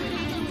maverick.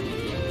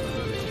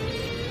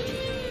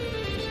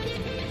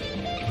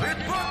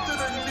 Report to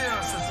the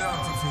nearest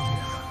authority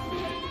figure.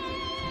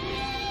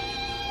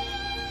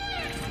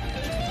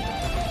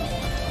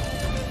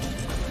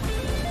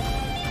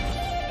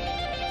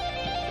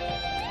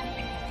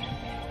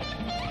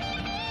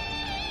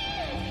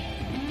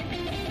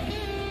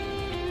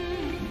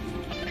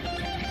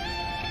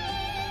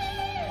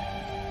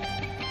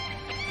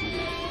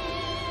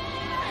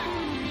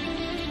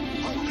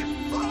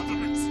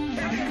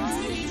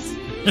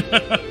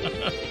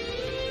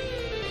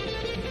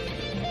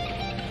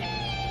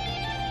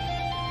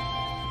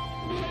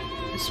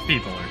 These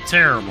people are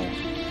terrible.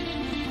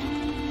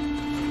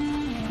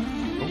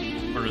 Oh,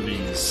 what are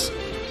these?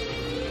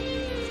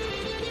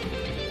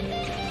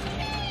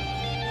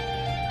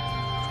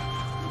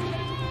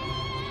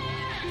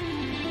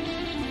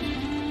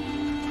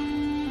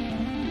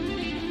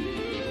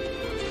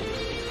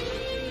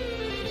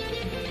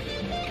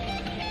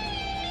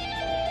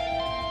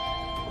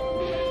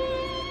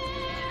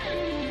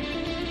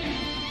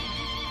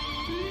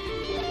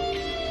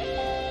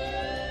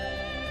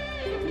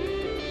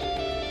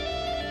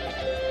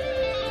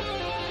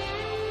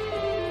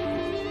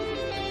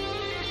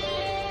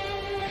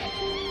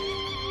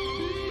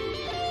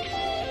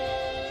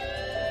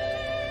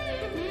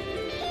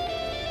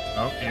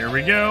 Oh, here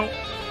we go.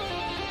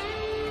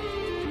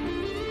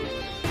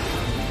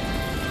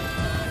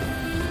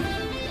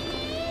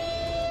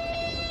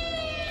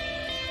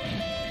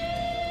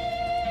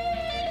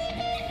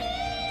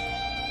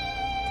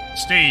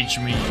 Stage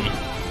me.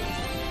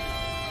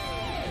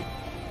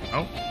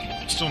 Oh,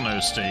 still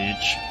no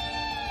stage.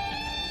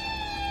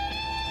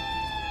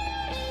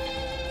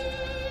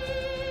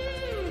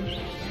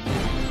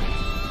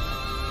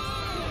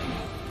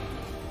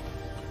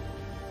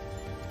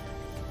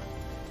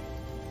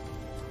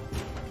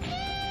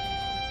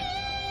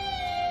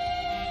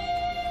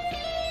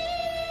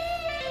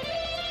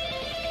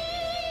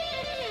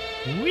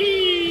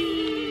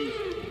 Whee!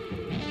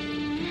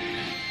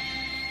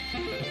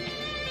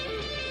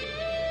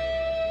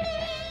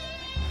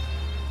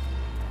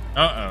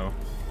 Uh-oh.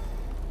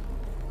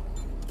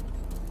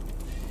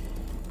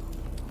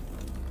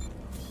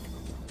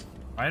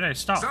 Why did I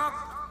stop? Stop!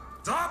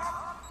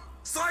 Stop!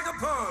 Strike a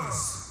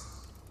pose!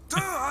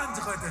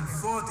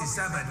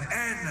 247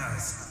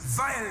 endless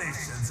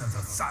violations of the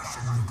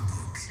fashion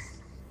book.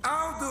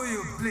 How do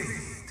you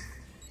plead?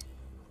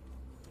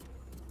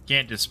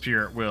 Can't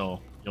disappear at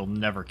will. You'll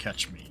never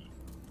catch me.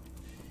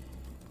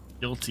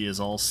 Guilty as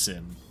all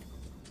sin.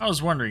 I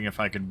was wondering if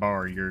I could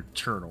borrow your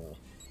turtle.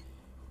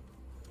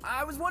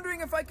 I was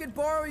wondering if I could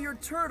borrow your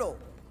turtle.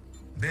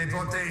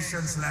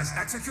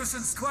 Deportation/execution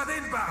squad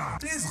inbound.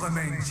 Please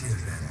remain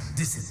children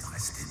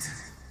disinterested.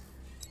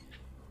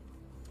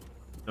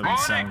 Doesn't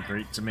sound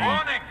great to me.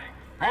 Warning!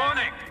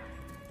 Warning!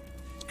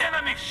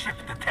 Enemy ship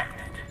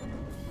detected.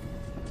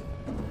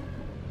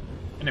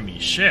 Enemy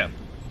ship?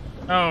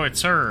 Oh,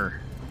 it's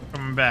her.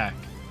 Coming back.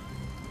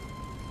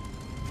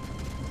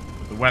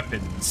 With the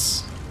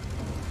weapons.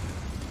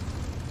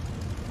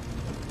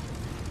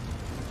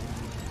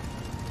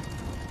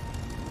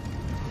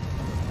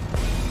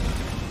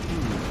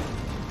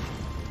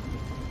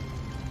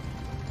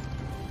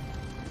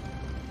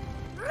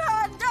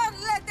 Run!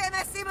 Don't let them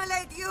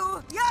assimilate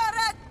you! You're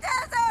a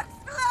desert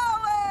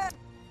flower!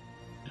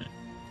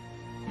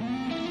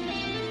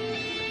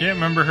 Can't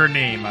remember her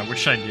name. I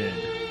wish I did.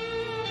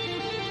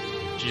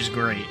 She's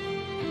great.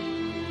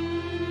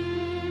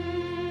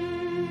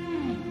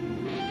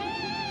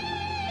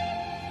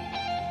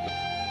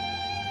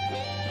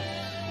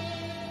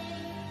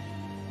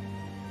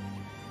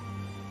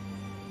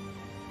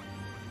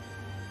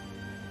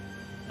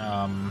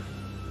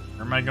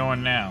 Where am I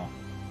going now?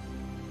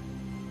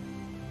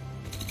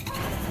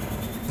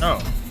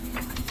 Oh.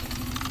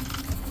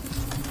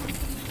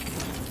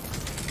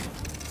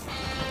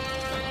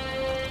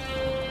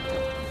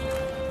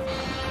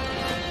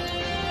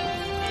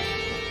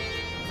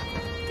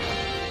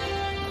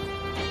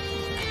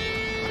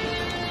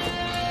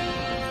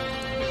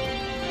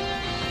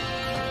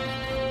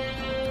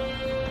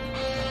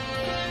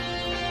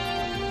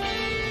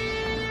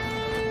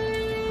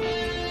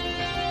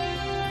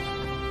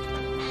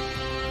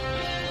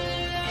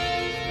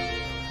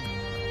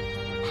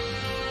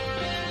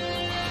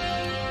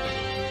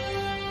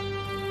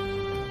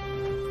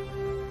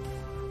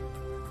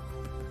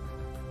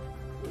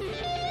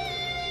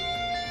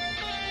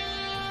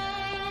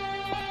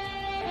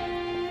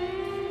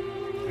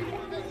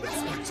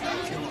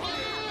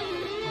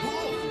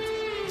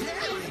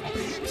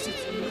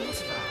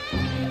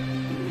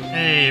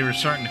 Hey, we're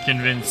starting to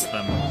convince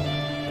them.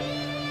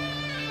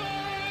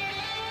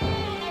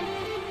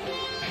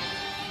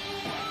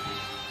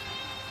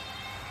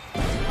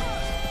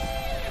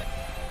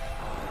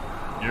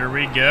 Here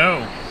we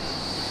go.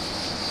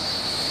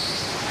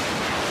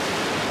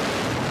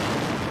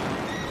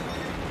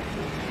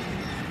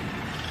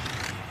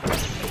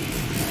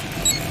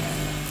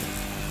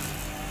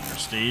 Our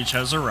stage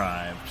has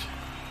arrived.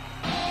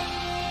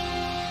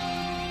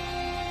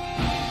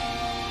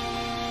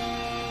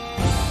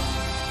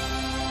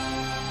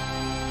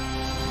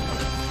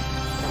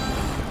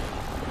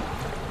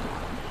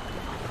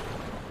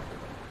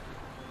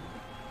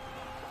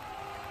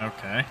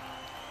 Okay.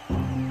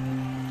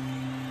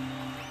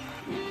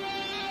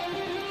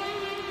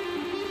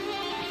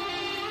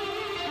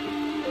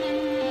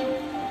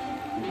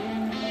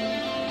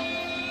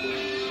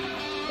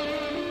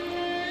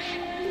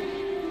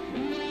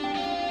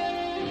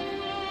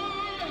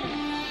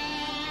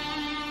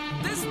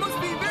 This must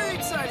be very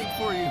exciting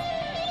for you.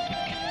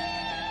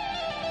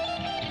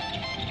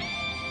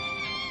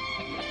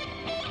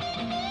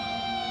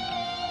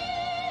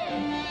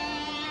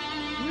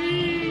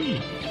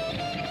 Whee!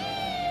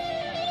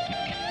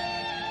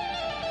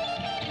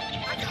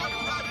 I got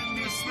run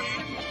in this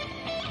thing.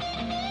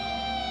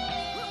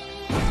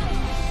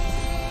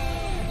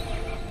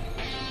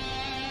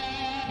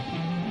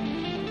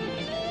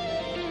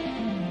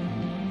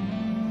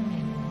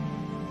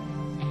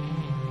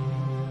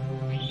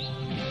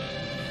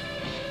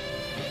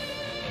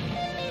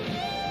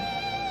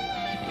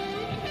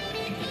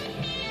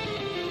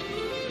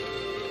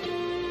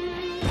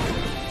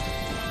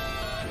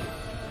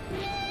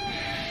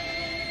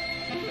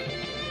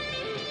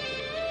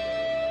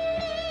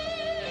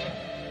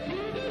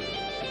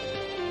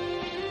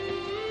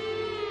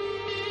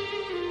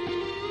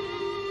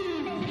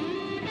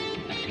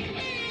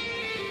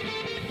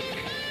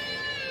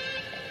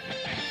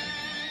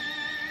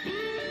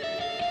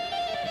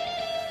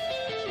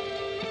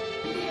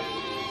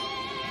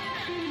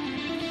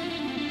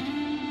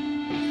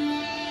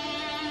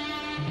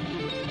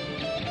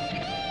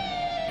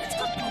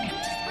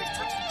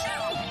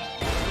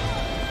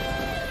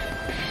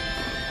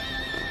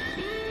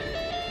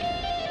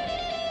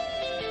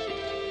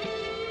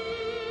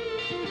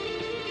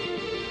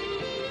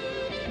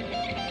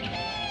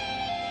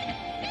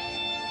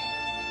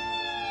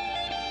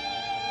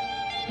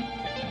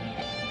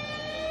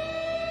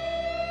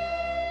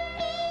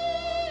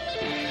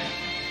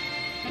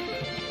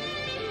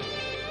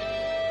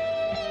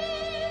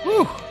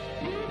 Whew.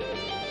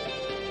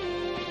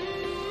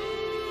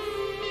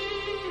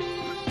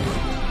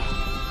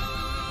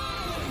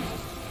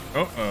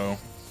 Uh-oh.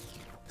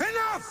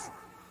 Enough!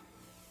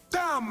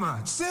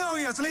 Damn!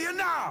 Seriously,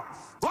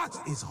 enough! What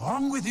is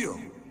wrong with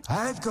you?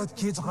 I've got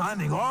kids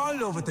running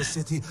all over the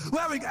city,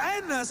 wearing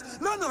endless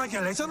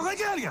non-regulation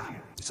regalia.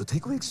 So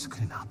take weeks to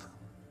clean up.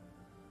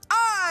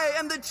 I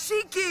am the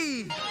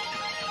cheeky!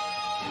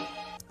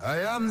 I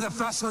am the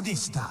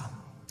fashionista,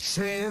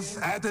 chief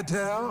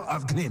editor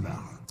of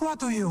Glimmer. What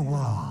do you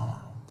want?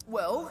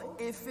 Well,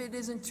 if it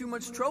isn't too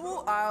much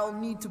trouble, I'll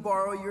need to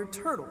borrow your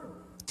turtle.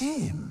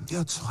 Tim,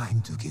 you're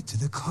trying to get to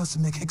the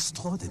cosmic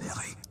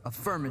extraordinary.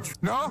 Affirmative.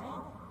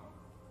 No?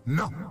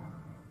 No.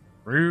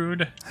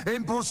 Rude.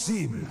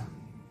 Impossible.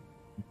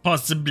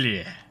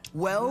 Possibly.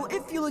 Well,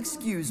 if you'll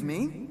excuse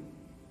me,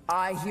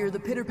 I hear the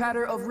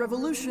pitter-patter of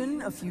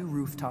revolution a few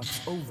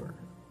rooftops over.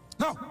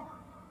 No!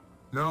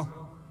 No.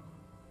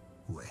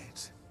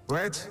 Wait.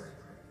 Wait.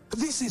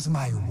 This is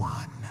my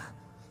one,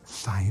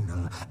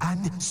 final,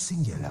 and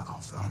singular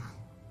offer.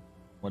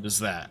 What is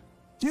that?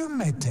 You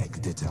may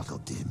take the turtle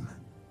dim,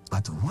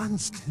 but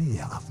once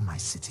clear of my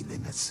city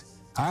limits,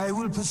 I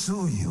will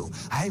pursue you.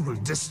 I will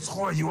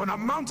destroy you on a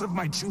mount of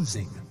my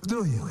choosing.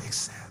 Do you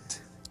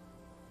accept?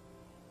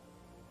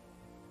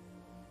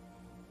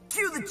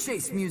 Cue the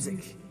chase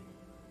music.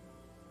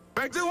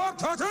 Back to work,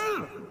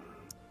 turtle!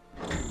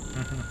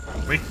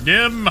 Wake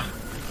dim!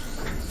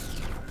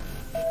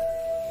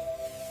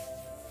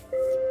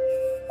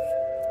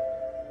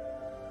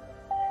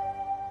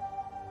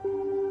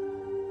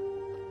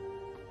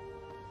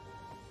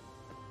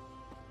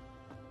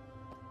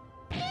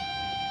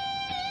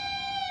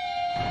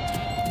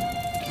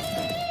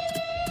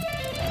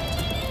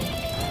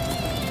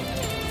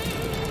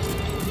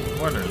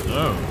 What are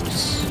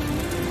those?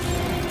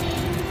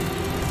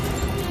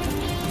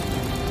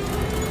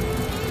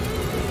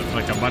 Look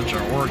like a bunch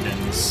of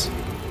organs.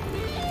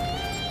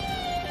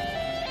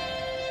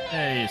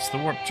 Hey, it's the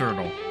warp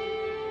turtle.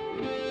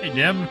 Hey,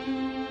 Dim.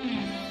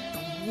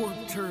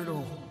 Warp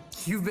turtle.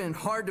 You've been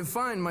hard to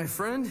find, my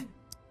friend.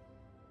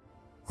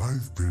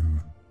 I've been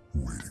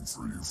waiting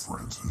for you,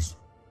 Francis.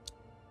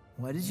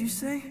 What did you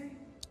say?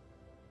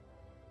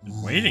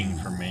 Waiting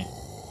for me.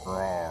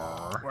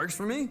 Roar. Works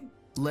for me.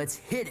 Let's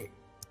hit it.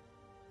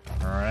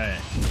 All right.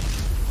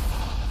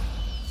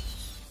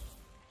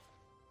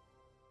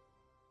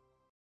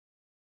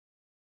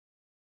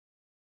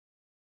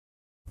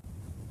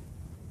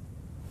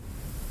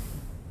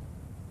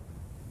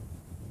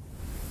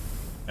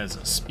 As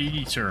a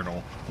speedy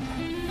turtle.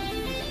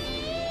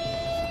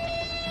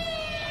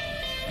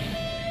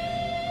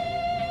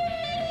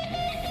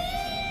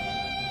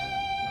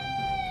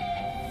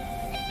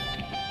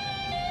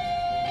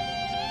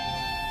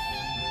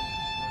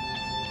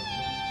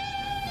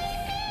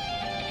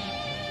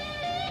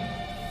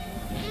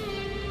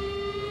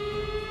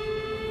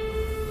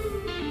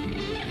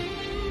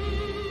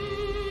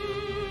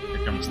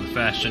 Here comes the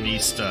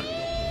fashionista.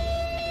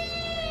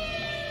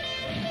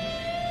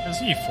 What is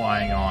he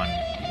flying on?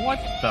 What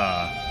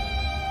the?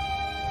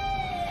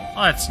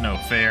 Oh, that's no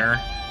fair.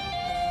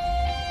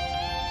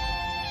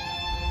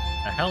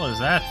 The hell is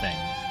that thing?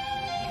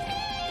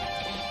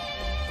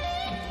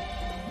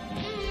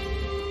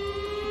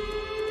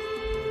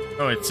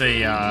 Oh, it's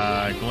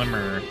a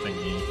glimmer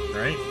thingy,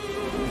 right?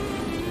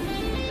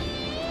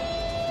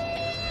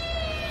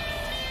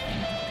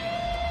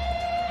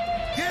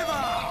 Give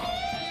up!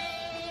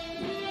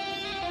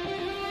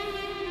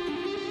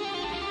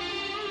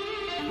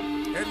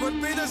 It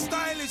would be the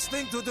stylish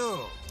thing to do.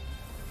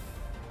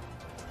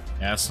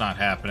 Yeah, that's not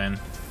happening.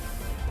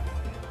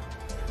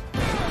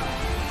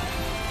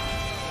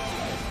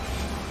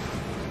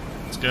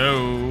 Let's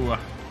go.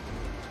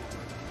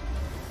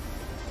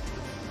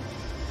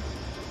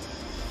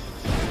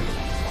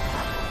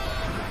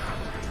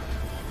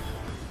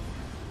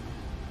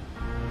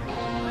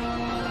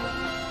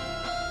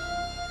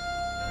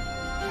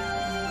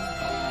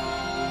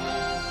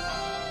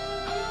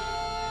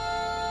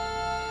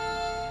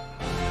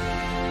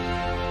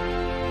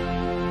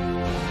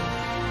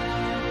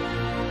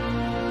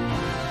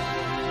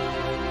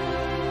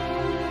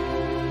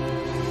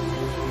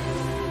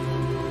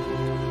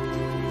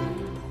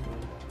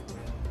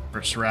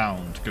 First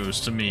round goes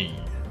to me.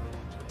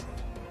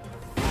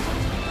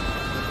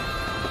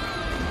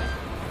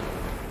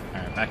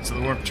 Alright, back to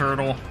the warp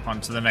turtle,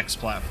 onto the next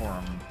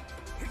platform.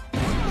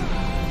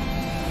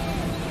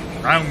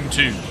 Round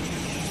 2.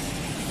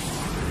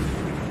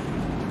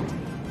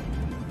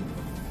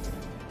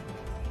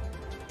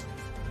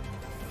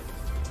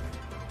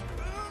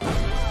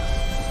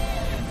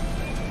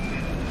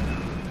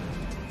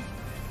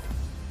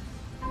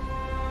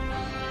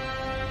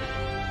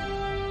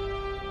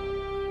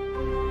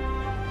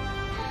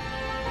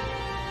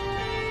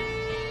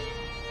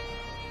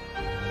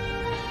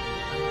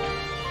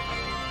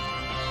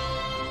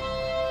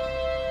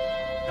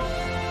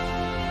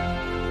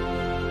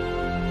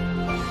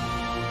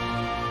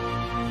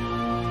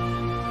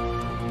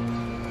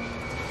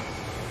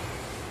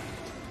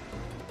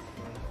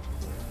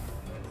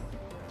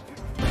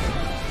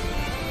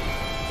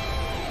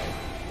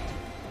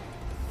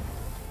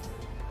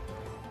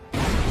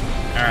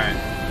 Alright.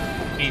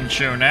 Clean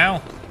show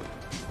now.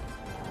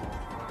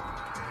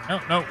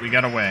 Oh, no, we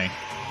got away.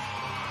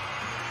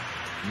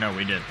 No,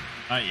 we didn't.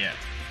 Not yet.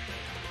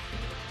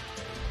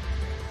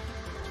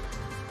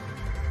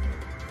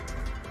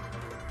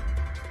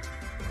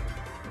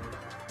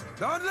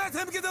 Don't let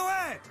him get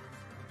away!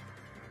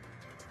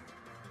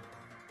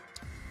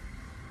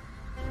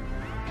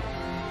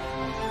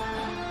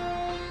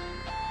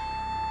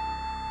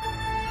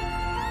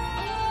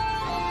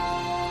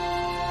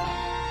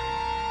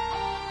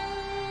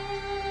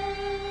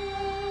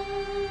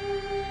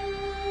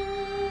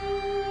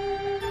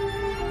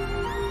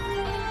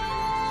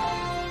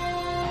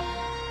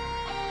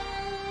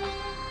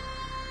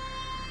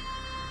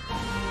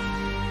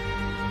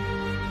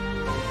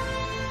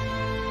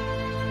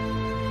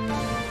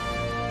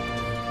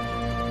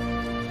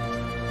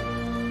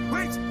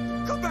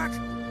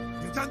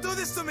 Don't do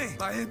this to me!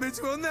 My image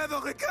will never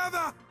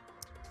recover!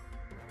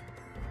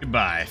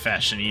 Goodbye,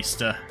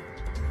 fashionista.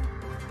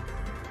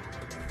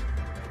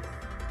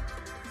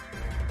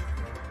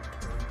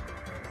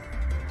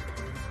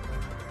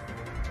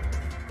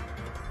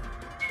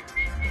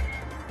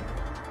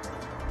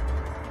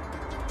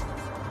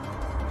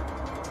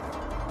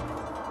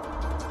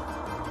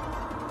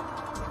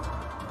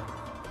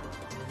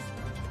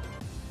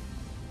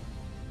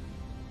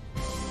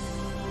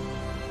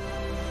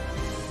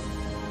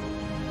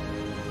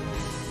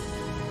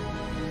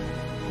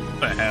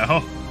 What the hell?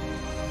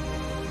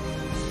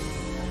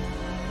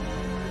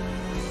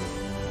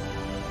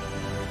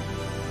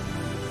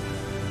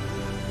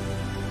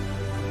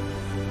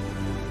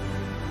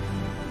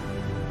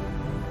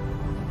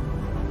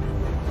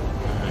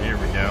 Here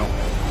we go.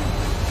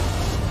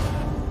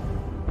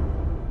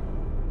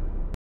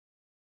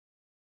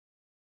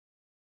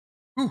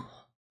 Whew.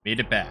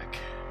 Made it back.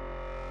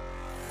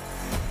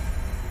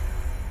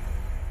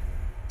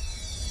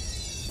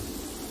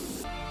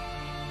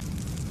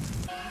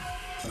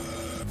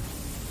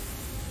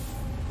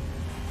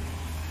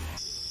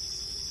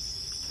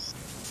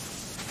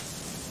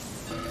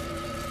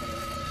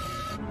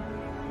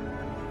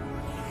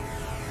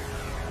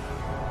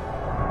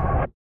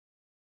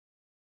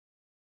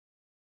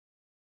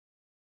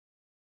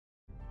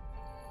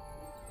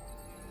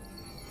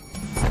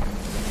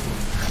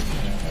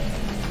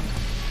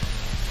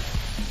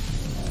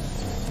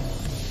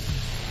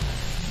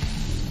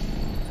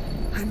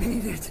 I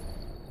made it.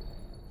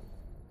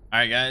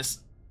 Alright guys,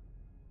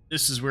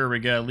 this is where we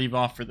gotta leave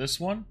off for this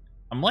one.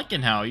 I'm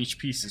liking how each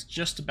piece is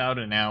just about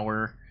an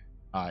hour.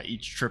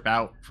 Each trip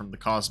out from the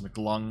cosmic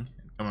lung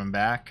and coming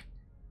back.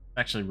 It's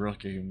actually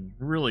working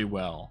really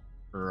well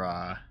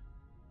for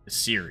the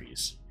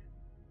series.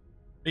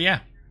 But yeah,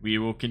 we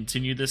will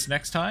continue this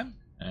next time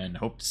and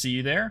hope to see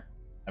you there.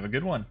 Have a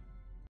good one.